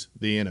always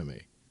the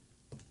enemy.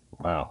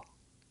 Wow.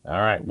 All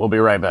right. We'll be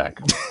right back.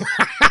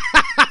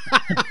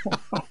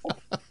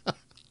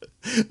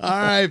 All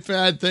right,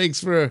 Pat. Thanks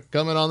for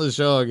coming on the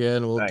show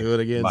again. We'll do it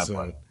again soon.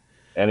 Pleasure.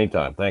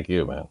 Anytime. Thank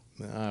you, man.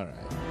 All right.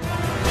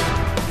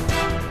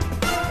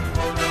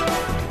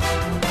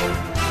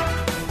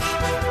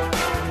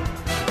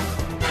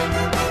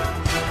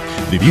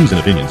 The views and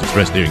opinions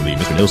expressed during the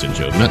Mr. Nailsin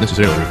Show do not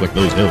necessarily reflect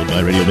those held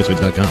by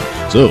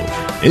RadioMisfits.com. So,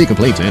 any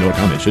complaints and or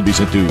comments should be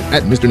sent to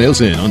 @Mr.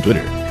 Nailsin on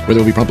Twitter, where they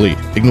will be promptly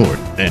ignored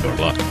and or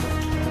blocked.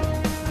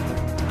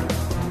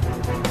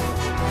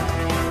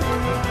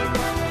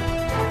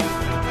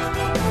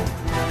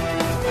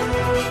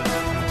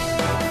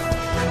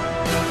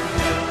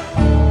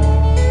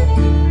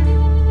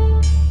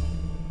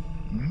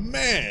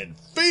 Man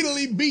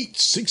fatally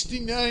beats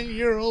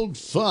 69-year-old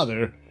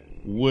father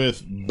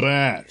with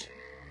bat.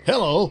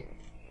 Hello,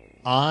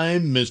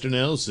 I'm Mr.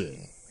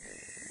 Nailsin.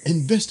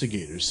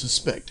 Investigators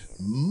suspect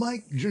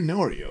Mike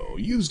Genorio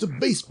used a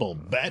baseball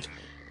bat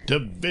to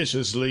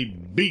viciously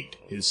beat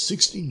his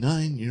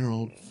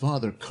 69-year-old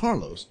father,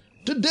 Carlos,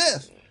 to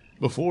death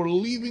before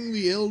leaving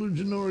the elder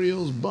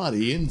Genorio's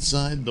body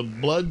inside the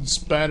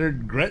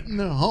blood-spattered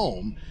Gretna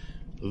home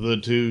the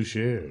two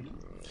shared.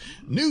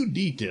 New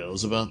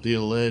details about the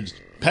alleged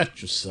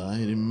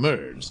patricide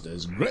emerged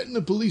as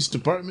Gretna Police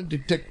Department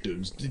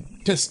detectives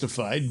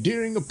testified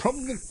during a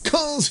probable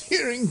cause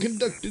hearing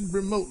conducted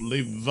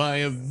remotely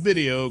via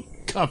video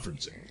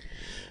conferencing.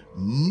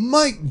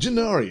 Mike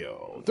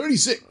Genorio,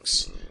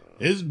 36,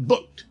 is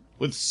booked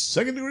with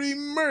second-degree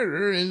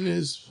murder in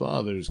his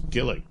father's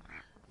killing.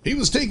 He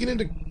was taken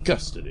into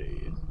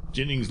custody in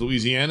Jennings,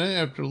 Louisiana,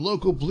 after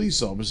local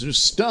police officers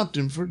stopped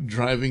him for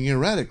driving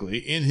erratically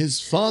in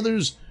his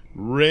father's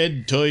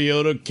red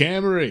Toyota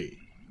Camry.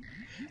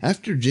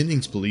 After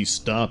Jennings police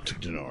stopped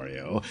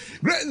Genorio,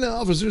 Gretna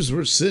officers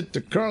were sent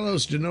to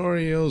Carlos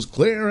Genorio's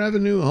Clare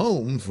Avenue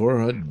home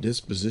for a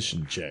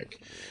disposition check.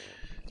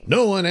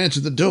 No one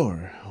answered the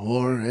door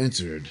or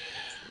answered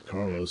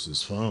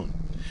Carlos's phone.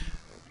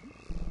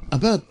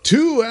 About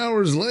 2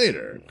 hours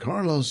later,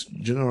 Carlos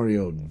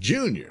Genorio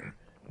Jr.,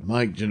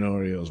 Mike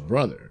Genorio's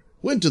brother,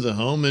 went to the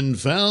home and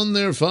found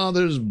their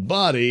father's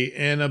body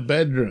in a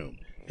bedroom.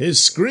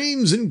 His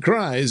screams and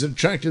cries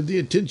attracted the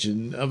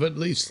attention of at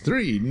least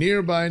 3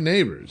 nearby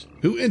neighbors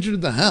who entered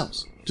the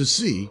house to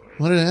see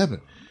what had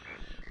happened.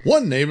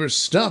 One neighbor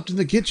stopped in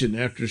the kitchen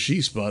after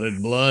she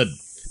spotted blood.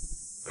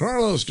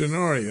 Carlos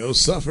Genorio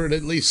suffered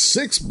at least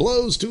 6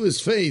 blows to his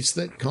face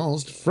that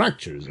caused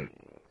fractures.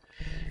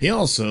 He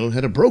also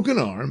had a broken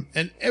arm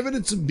and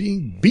evidence of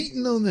being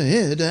beaten on the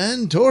head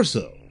and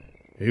torso.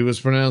 He was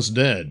pronounced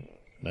dead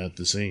at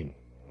the scene.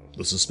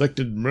 The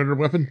suspected murder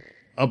weapon?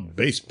 A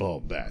baseball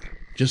bat,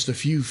 just a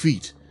few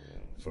feet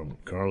from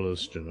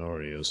Carlos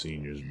Genorio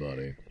Sr.'s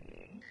body.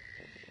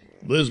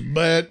 This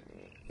bat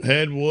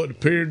had what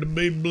appeared to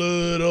be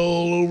blood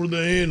all over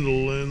the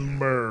handle and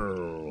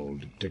barrel,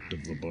 Detective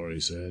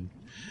Labari said.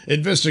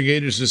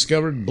 Investigators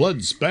discovered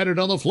blood spattered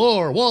on the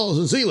floor, walls,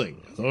 and ceiling.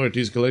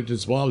 Authorities collected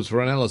swabs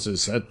for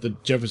analysis at the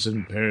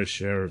Jefferson Parish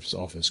Sheriff's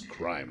Office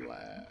Crime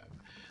Lab.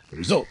 The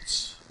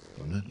results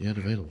are not yet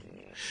available.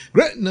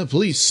 Gretna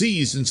police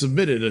seized and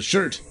submitted a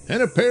shirt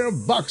and a pair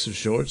of boxer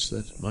shorts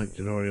that Mike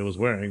Genorio was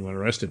wearing when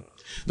arrested.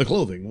 The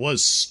clothing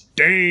was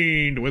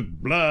stained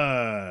with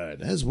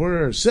blood, as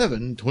were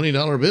 7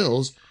 $20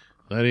 bills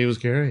that he was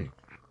carrying.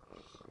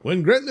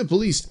 When Gretna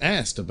police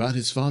asked about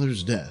his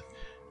father's death,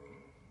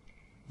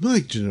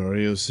 Mike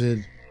Genorio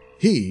said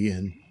He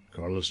and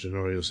Carlos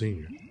Tenorio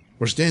Sr.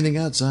 were standing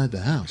outside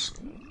the house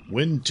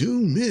when two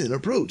men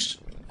approached,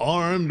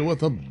 armed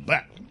with a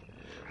bat.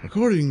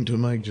 According to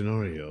Mike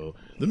Tenorio,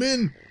 the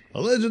men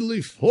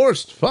allegedly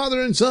forced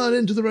father and son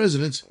into the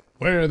residence,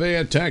 where they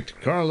attacked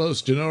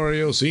Carlos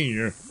Tenorio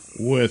Sr.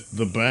 with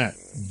the bat.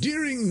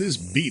 During this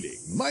beating,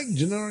 Mike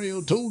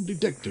Tenorio told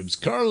detectives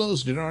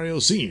Carlos Tenorio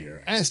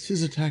Sr. asked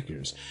his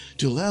attackers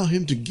to allow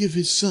him to give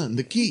his son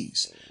the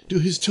keys to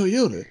his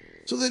Toyota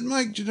so that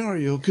Mike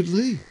Tenorio could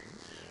leave.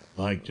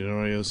 Mike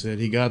Tenorio said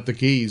he got the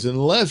keys and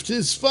left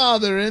his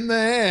father in the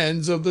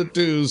hands of the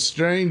two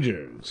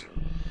strangers.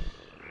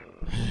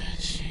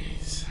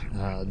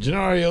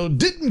 Tenorio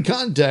didn't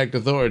contact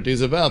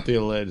authorities about the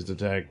alleged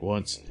attack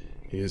once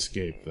he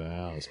escaped the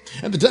house.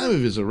 At the time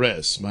of his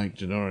arrest, Mike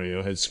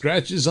Tenorio had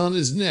scratches on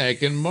his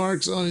neck and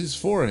marks on his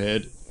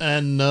forehead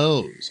and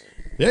nose.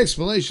 The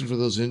explanation for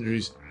those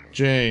injuries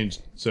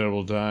changed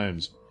several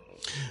times.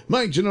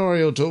 Mike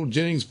Tenorio told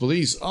Jennings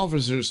police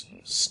officers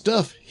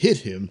stuff hit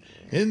him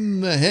in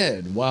the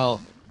head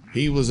while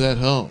he was at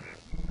home.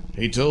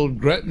 He told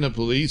Gretna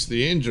police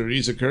the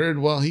injuries occurred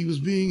while he was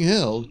being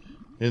held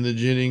in the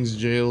Jennings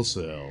jail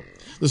cell.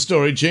 The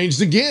story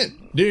changed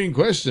again during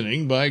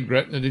questioning by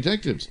Gretna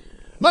detectives.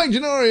 Mike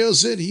Tenorio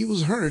said he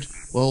was hurt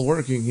while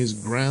working his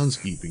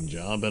groundskeeping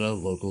job at a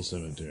local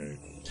cemetery.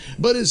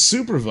 But his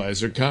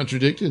supervisor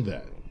contradicted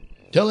that,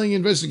 telling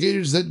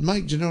investigators that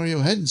Mike Tenorio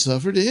hadn't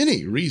suffered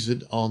any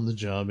recent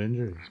on-the-job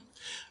injuries.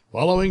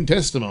 Following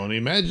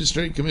testimony,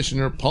 Magistrate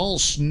Commissioner Paul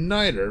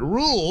Schneider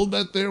ruled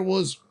that there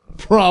was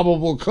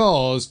probable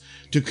cause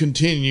to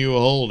continue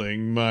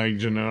holding Mike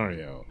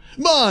Tenorio.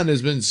 Bond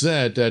has been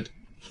set at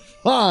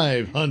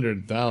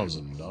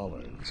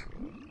 $500,000.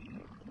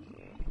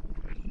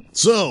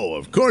 So,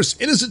 of course,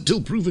 innocent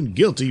till proven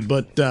guilty,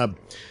 but,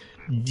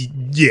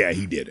 yeah,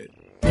 he did it.